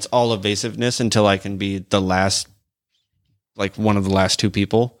saying. It's all evasiveness until I can be the last, like one of the last two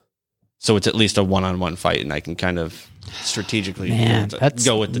people. So it's at least a one-on-one fight, and I can kind of strategically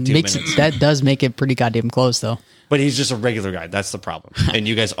go with the 2 minutes. That does make it pretty goddamn close, though. But he's just a regular guy. That's the problem. And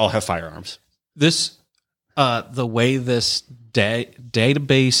you guys all have firearms. The way this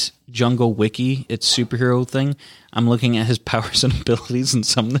database jungle wiki, its superhero thing, I'm looking at his powers and abilities, and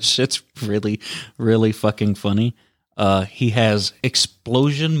some of the shit's really, really fucking funny. He has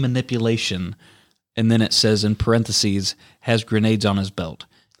explosion manipulation, and then it says in parentheses, has grenades on his belt.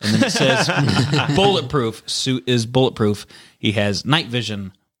 And then it says bulletproof, suit is bulletproof. He has night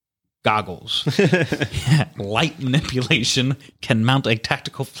vision, goggles, light manipulation, can mount a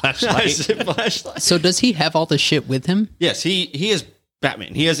tactical flashlight. So does he have all the shit with him? Yes, he is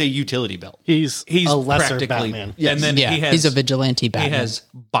Batman. He has a utility belt. He's a lesser practically Batman. And then he's a vigilante Batman. He has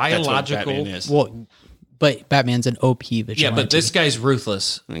That's what biological. Batman is. Well, but Batman's an OP vigilante. Yeah, but this guy's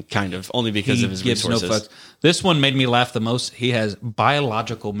ruthless. Kind of, only because He of his gives resources. no fucks. This one made me laugh the most. He has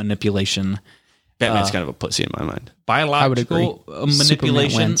biological manipulation, Batman's kind of a pussy in my mind. biological Superman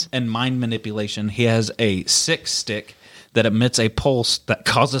manipulation, wins. and mind manipulation. He has a sick stick that emits a pulse that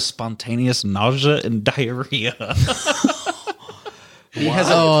causes spontaneous nausea and diarrhea. He has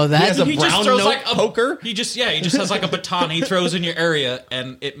He just throws like a poker. He just has like a baton he throws in your area,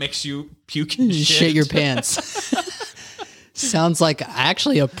 and it makes you puke and shit your pants. Sounds like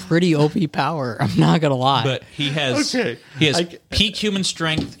actually a pretty OP power. I'm not gonna lie. But he has peak human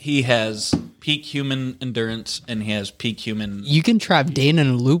strength. He has peak human endurance, and he has peak human. You can trap Dane in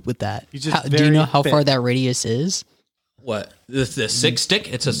a loop with that. Do you know how far that radius is? What the sick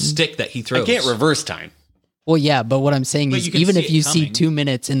stick? It's a stick that he throws. I can't reverse time. Well, yeah, but what I'm saying is, you can even see if it you see coming. 2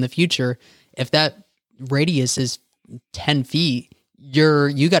 minutes in the future, if that radius is 10 feet,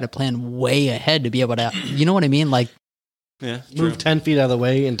 you got to plan way ahead to be able to. You know what I mean? Like, Yeah, Move 10 feet out of the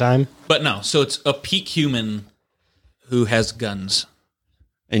way in time. But no, so it's a peak human who has guns.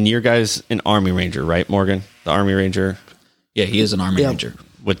 And your guy's an Army Ranger, right, Morgan? The Army Ranger Yeah, he is an army ranger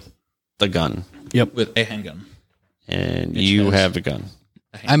with the gun. with a handgun. And you have a gun.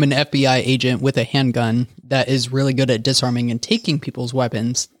 I'm an FBI agent with a handgun that is really good at disarming and taking people's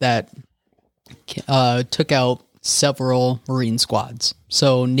weapons that took out several Marine squads.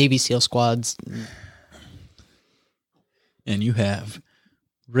 So Navy SEAL squads. And you have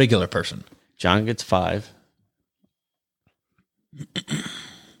regular person. John gets 5.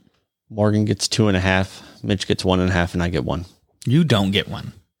 Morgan gets 2.5. Mitch gets 1.5, and I get 1. You don't get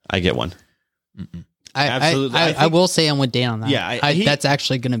one. I get 1. Absolutely. I will say I'm with Dan on that. Yeah, that's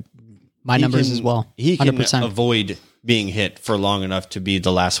actually going to my numbers as well. He can 100%. avoid being hit for long enough to be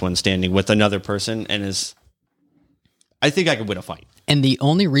the last one standing with another person, and I think I could win a fight. And the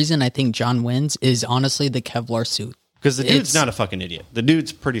only reason I think John wins is honestly the Kevlar suit. Because the dude's not a fucking idiot. The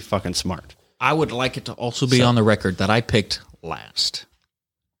dude's pretty fucking smart. I would like it to also be on the record that I picked last.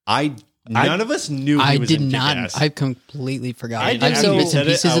 None of us knew he I was did in not. Kick-Ass. I completely forgot. I I've didn't seen know- bits and said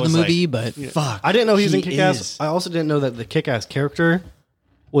it, pieces I of the was movie, like, but Fuck. I didn't know he was in He Kick-Ass. is. I also didn't know that the Kick-Ass character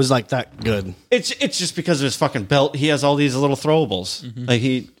was like that good. It's just because of his fucking belt. He has all these little throwables. Like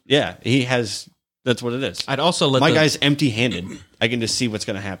he has. That's what it is. I'd also let My guy's empty-handed. I can just see what's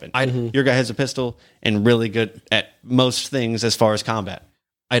going to happen. Your guy has a pistol and really good at most things as far as combat.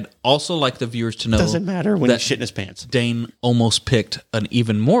 I'd also like the viewers to know Doesn't matter when that he's shit in his pants. Dane almost picked an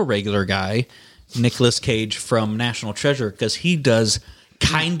even more regular guy, Nicolas Cage from National Treasure, because he does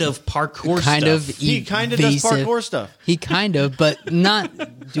kind of parkour stuff. He kind of does evasive. parkour stuff. He kind of, but not,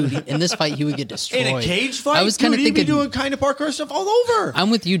 dude. In this fight, he would get destroyed. In a cage fight, I was kind of he'd be thinking. doing kind of parkour stuff all over. I'm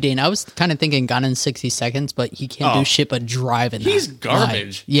with you, Dane. I was kind of thinking Gone in 60 Seconds, but he can't do shit but drive in He's that.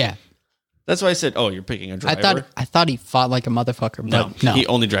 garbage. Like, yeah, That's why I said, "Oh, you're picking a driver." I thought he fought like a motherfucker, but no. He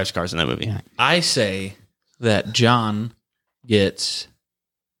only drives cars in that movie. Yeah. I say that John gets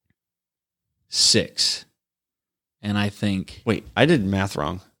 6. And I think... Wait, I did math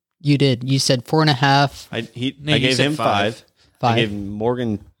wrong. You did. You said 4.5. I No, you gave said him 5. Five. I gave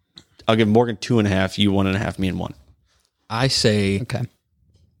Morgan. I'll give Morgan 2.5. You 1.5. Me and 1. I say Okay.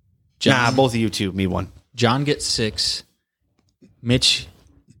 John, both of you 2. Me 1. John gets 6. Mitch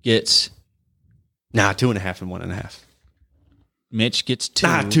gets... 2.5 and 1.5. Mitch gets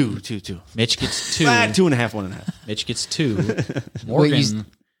 2. 2. Mitch gets 2. 2.5, 1.5. Mitch gets 2. Morgan you-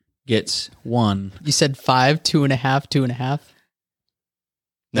 gets 1. You said 5, 2.5, 2.5.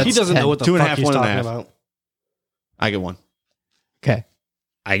 He doesn't 10. know what the 2.5, fuck he's talking 1.5. about. I get 1. Okay.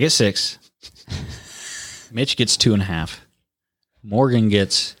 I get 6. Mitch gets 2.5. Morgan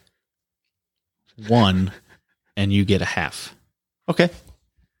gets 1. And you get a half. Okay.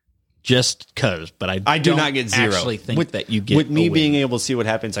 Just cause, but I do don't not get 0. actually think that you get with me a win. being able to see what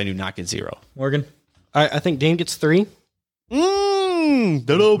happens. I do not get 0. Morgan. I think Dane gets 3.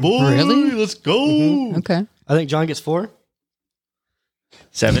 That boy. Really? Let's go. Okay. I think John gets 4.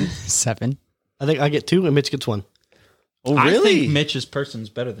 7. 7. I think I get 2 and Mitch gets 1. Oh, I really? think Mitch's person's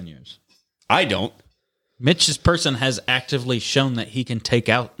better than yours. I don't. Mitch's person has actively shown that he can take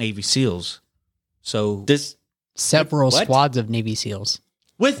out Navy SEALs. So This Several What? squads of Navy SEAls.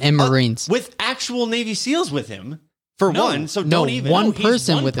 with And Marines. with actual Navy SEAls with him for No. one. So No, don't even one he's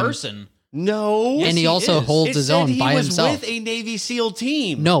person one with him. person. No, Yes, And he he also is. holds It his said own he by was himself. with a Navy SEAL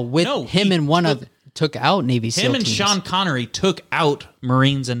team. No, with No, him he and one took- of took out Navy SEAL Him and teams. Sean Connery took out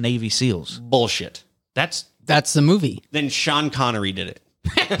Marines and Navy SEAls. bullshit. That's That's the movie. Then Sean Connery did it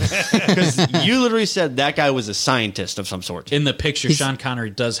because you literally said that guy was a scientist of some sort. in the picture. Sean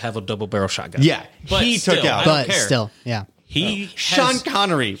Connery does have a double barrel shotgun. Yeah, But he still, took out. I don't But care. still, yeah. He Sean has-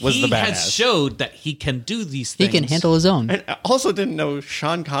 Connery was he the has badass. showed that he can do these He things. can handle his own. And I also didn't know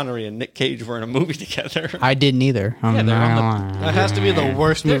Sean Connery and Nick Cage were in a movie together. I didn't either. Yeah, they're on That has to be the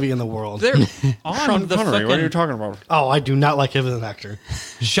worst movie in the world. They're on Sean the Connery, what are you fucking talking about? Oh, I do not like him as an actor.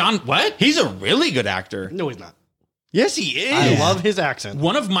 Sean. What? He's a really good actor. No, he's not. Yes, he is. I love his accent.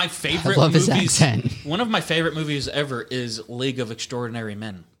 One of my favorite I love his movies. accent. One of my favorite movies ever is League of Extraordinary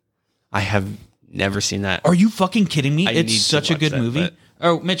Men. I have never seen that. Are you fucking kidding me? I need It's to such a watch good that, movie. but-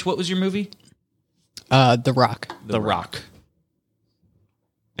 Oh, Mitch, what was your movie? The Rock. The Rock.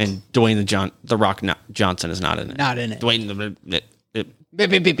 And Dwayne the Rock Johnson is not in it. Not in it. Dwayne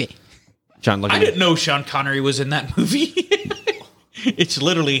John. Look I at me. didn't know Sean Connery was in that movie. It's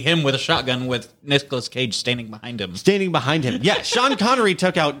literally him with a shotgun with Nicolas Cage standing behind him. Standing behind him. Yeah, Sean Connery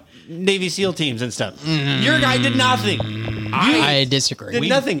took out Navy SEAL teams and stuff. Your guy did nothing. I disagree. Did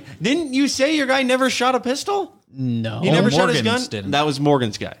nothing. Didn't you say your guy never shot a pistol? No. He never shot his gun? Morgan's didn't. That was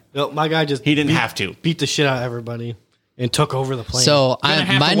Morgan's guy. No, my guy just He didn't have to. beat the shit out of everybody and took over the plane. So Gonna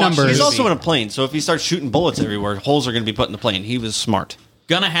have my to watch numbers. He's movie. also in a plane, so if he starts shooting bullets everywhere, holes are going to be put in the plane. He was smart.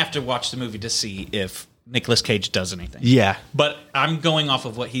 Gonna have to watch the movie to see if Nicolas Cage does anything. Yeah. But I'm going off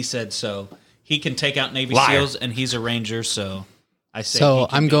of what he said, so he can take out Navy Liar. SEALs, and he's a Ranger, so I say. So he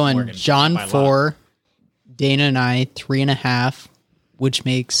can I'm beat going Morgan John by a lot. 4, Dana and I 3.5, which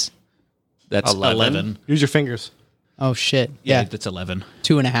makes That's 11. 11. use your fingers. oh shit Yeah, yeah, that's 11.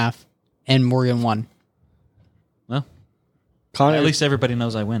 2.5, and Morgan 1. Well, Con Air, at least everybody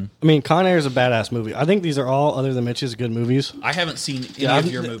knows I win. I mean, Con Air is a badass movie. I think these are all, other than Mitch's, good movies. I haven't seen any Yeah,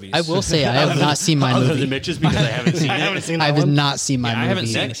 of your movies. I will say I have not seen my Other movie. than Mitch's because I haven't seen I it. haven't seen I that have one. not seen my I haven't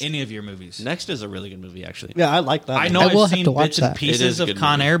movie. seen any of your movies. Next is a really good movie, actually. Yeah, I like that. I one. know I I've will have seen to watch bits and that. It pieces is a of good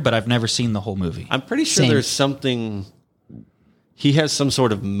Con movie. Air, but I've never seen the whole movie. I'm pretty sure Same. there's something. He has some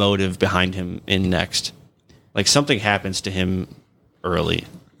sort of motive behind him in Next. Like something happens to him early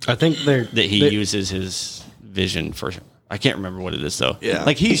I think they're that he they- uses his vision for. I can't remember what it is though. Yeah.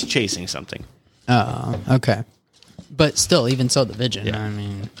 Like he's chasing something. Okay, but still, even so, the Vision. Yeah. I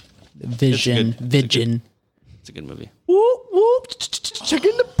mean, Vision. It's a good- Vision. It's a good movie. Whoop whoop,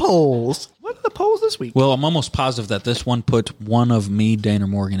 checking the polls. What are the polls this week. Well, I'm almost positive that this one put one of me, Dane, or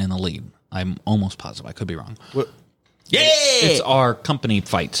Morgan in the lead. I'm almost positive. I could be wrong. What? Yeah! It's our company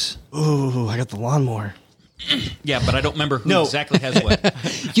fights. Ooh, I got the lawnmower. Yeah, but I don't remember who exactly has what.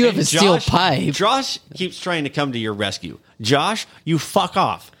 You have a steel pipe. Josh keeps trying to come to your rescue. Josh, you fuck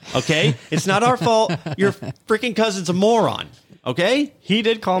off. Okay? It's not our fault. Your freaking cousin's a moron. Okay? He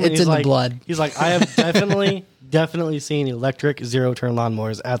did call me. It's he's in the like, blood. He's like, I have definitely seen electric zero-turn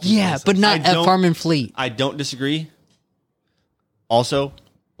lawnmowers at the Yeah, places. but not I at don't- Farm and Fleet. I don't disagree. Also,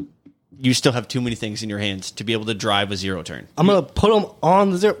 you still have too many things in your hands to be able to drive a zero turn. I'm gonna put them on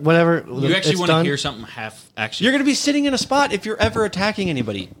the zero. Whatever. You actually want to hear something actually. You're going to be sitting in a spot if you're ever attacking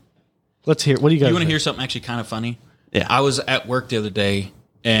anybody. Let's hear. What do you guys? You want to think? hear something actually kind of funny? Yeah. I was at work the other day,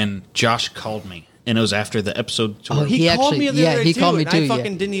 and Josh called me, and it was after the episode. Oh, He, He called actually- me the yeah, other day he too, called me and too, I yeah.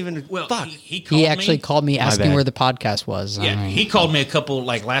 fucking didn't even. well, fuck. he called He me. actually called me asking bad. where the podcast was. Yeah, he called me a couple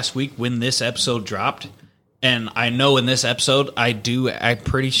last week when this episode dropped, and I know in this episode I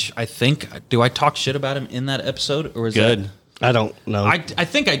think do I talk shit about him in that episode or is Good. that I don't know. I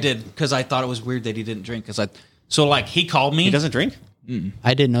think I did because I thought it was weird that he didn't drink he called me. He doesn't drink?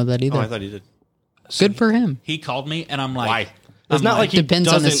 I didn't know that either. Oh, I thought he did. Good for him. He called me and I'm like, Why? it's I'm not like he Depends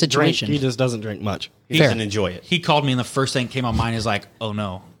on the doesn't situation. Drink. He just doesn't drink much. He Fair. doesn't enjoy it. he called me and the first thing that came on mind is like, oh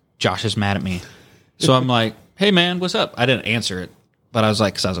no, Josh is mad at me. So I'm like, hey man, what's up? I didn't answer it, but I was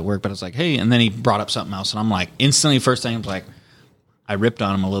like, because I was at work, but I was like, hey, and then he brought up something else, and I'm like, instantly, first thing I was like, I ripped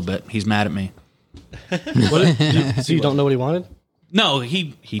on him a little bit. He's mad at me. So you don't know what he wanted? No,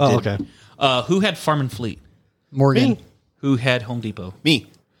 he Oh, did. okay. Who had Farm and Fleet? Morgan. Me. Who had Home Depot? Me.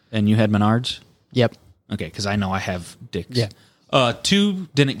 And you had Menards? Yep. Okay, because I know I have Dick's. Yeah. 2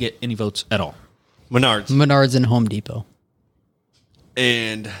 didn't get any votes at all. Menards. Menards and Home Depot.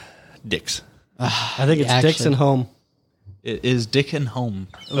 And Dick's. I think it's Actually- Dixon Home. It is Dick and Home.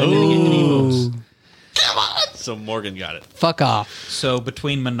 So Morgan got it. Fuck off. So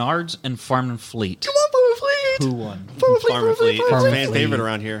between Menards and Farm and Fleet, who won? Farm and Fleet. It's Farm and fan Fleet. favorite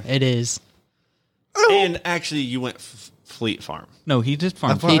around here. It is. And actually, you went Fleet Farm. No, he did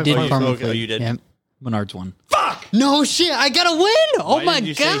Farm. Farm He and did Fleet. Farm and Okay, Fleet. you did. Yep. Menards won. No shit. I got to win. Oh Why my didn't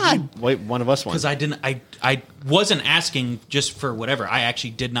you say God. wait, one of us won. Because I wasn't asking just for whatever. I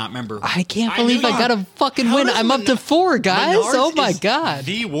actually did not remember. I can't believe I knew- got to fucking How win. does I'm up to 4, guys. Menards Oh my is God.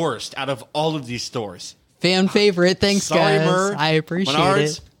 the worst out of all of these stores. Fan favorite. Thanks, Sorry, guys. Mer. I appreciate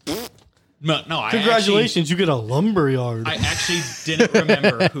Menards, it. No, I Congratulations, you get a lumber yard. actually didn't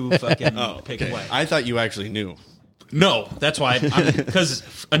remember who fucking picked Okay. what. I thought you actually knew. No, that's why.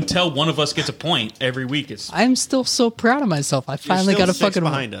 Because until one of us gets a point every week, it's I'm still so proud of myself. I finally still got a 6 fucking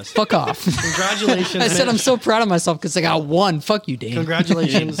behind us. Fuck off. Congratulations. I said I'm Mitch. so proud of myself because I got 1. Fuck you, Dane.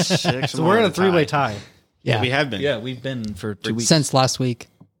 Congratulations. Six So we're in a more three-way tie. Yeah. We have been. yeah, we've been for 2 weeks. Since last week.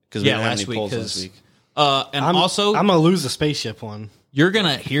 Because we Yeah, didn't have last any week, polls 'cause- last week. And I'm also, gonna lose the spaceship one. you're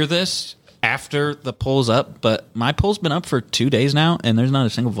gonna hear this after the poll's up, but my poll's been up for 2 days now, and there's not a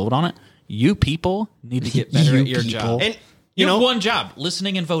single vote on it. You people need to get better You at your people. job. And You you have know, one job: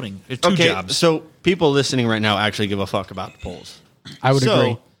 listening and voting. There's 2 okay, jobs. so people listening right now actually give a fuck about the polls. I would So,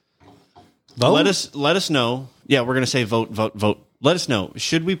 agree. Vote? Let us know. Yeah, we're gonna say vote. Let us know.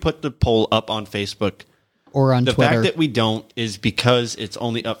 Should we put the poll up on Facebook? Or on The Twitter. fact that we don't is because it's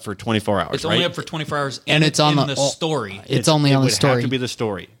only up for 24 hours. It's right? only up for 24 hours, And it's on in the- the story. It's only on the It would story. have to be the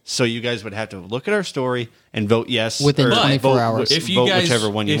story. So you guys would have to look at our story and vote yes Within or 24 vote- hours. If you vote guys, whichever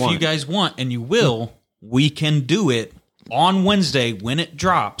one you if want. you guys want, and you will, we can do it on Wednesday when it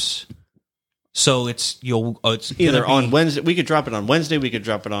drops. So it's it's Either gonna be- on Wednesday, we could drop it on Wednesday. We could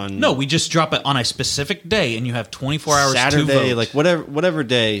drop it on No, we just drop it on a specific day, and you have 24 hours to Saturday, vote. like whatever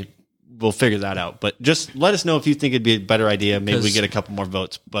day. We'll figure that out. But just let us know if you think it'd be a better idea. Maybe we 'Cause get a couple more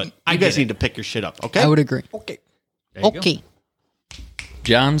votes. But I you guys get it. need to pick your shit up. Okay. I would agree. Okay. There you go. Okay.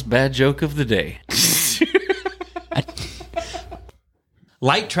 John's bad joke of the day.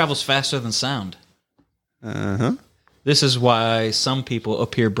 Light travels faster than sound. Uh huh. This is why some people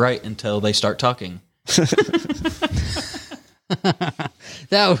appear bright until they start talking.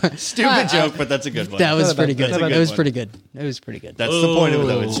 That Stupid joke, but that's a good one. That was pretty good. That's a It was one. pretty good. It was pretty good. That's the point of it,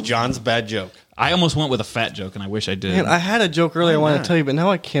 though. It's John's bad joke. I almost went with a fat joke, and I wish I did. Man, I had a joke earlier I wanted to tell you, but now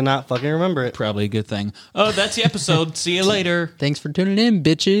I cannot fucking remember it. Probably a good thing. Oh, that's the episode. See you later. Thanks for tuning in,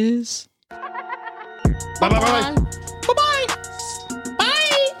 bitches. Bye.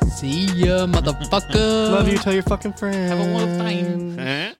 See ya, motherfucker. Love you. Tell your fucking friends. Have a wonderful time. Huh?